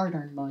your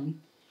hard-earned money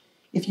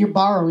if you're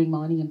borrowing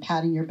money and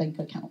padding your bank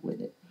account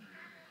with it?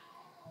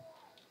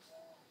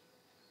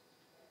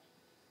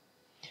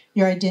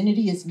 Your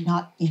identity is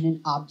not in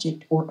an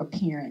object or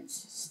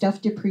appearance.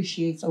 Stuff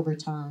depreciates over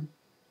time,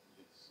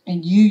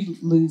 and you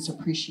lose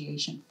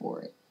appreciation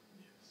for it.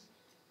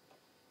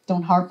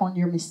 Don't harp on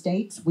your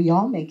mistakes. We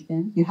all make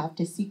them. You have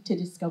to seek to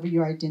discover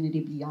your identity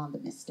beyond the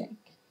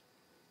mistake.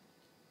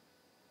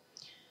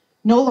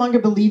 No longer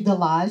believe the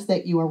lies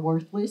that you are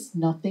worthless,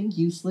 nothing,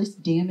 useless,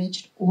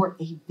 damaged, or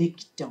a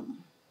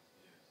victim.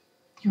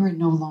 You are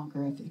no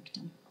longer a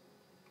victim.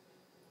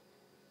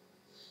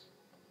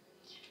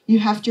 You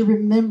have to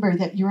remember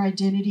that your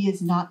identity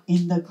is not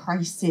in the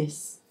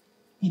crisis.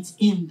 It's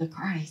in the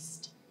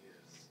Christ.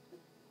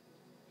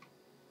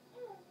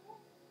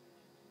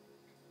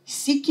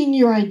 Seeking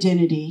your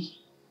identity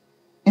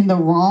in the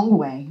wrong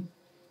way,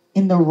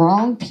 in the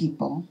wrong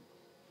people,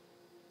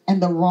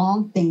 and the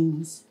wrong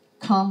things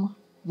come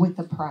with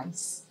a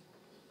price.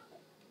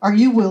 Are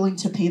you willing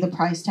to pay the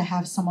price to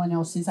have someone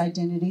else's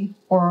identity?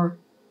 Or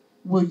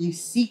will you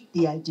seek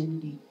the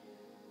identity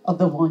of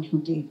the one who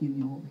gave you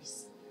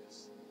yours?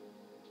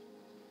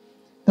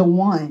 The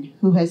one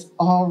who has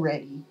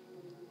already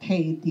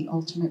paid the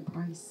ultimate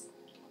price.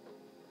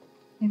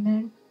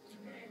 Amen.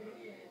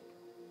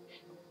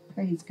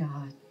 Praise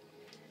God.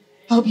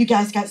 I hope you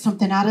guys got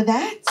something out of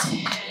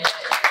that.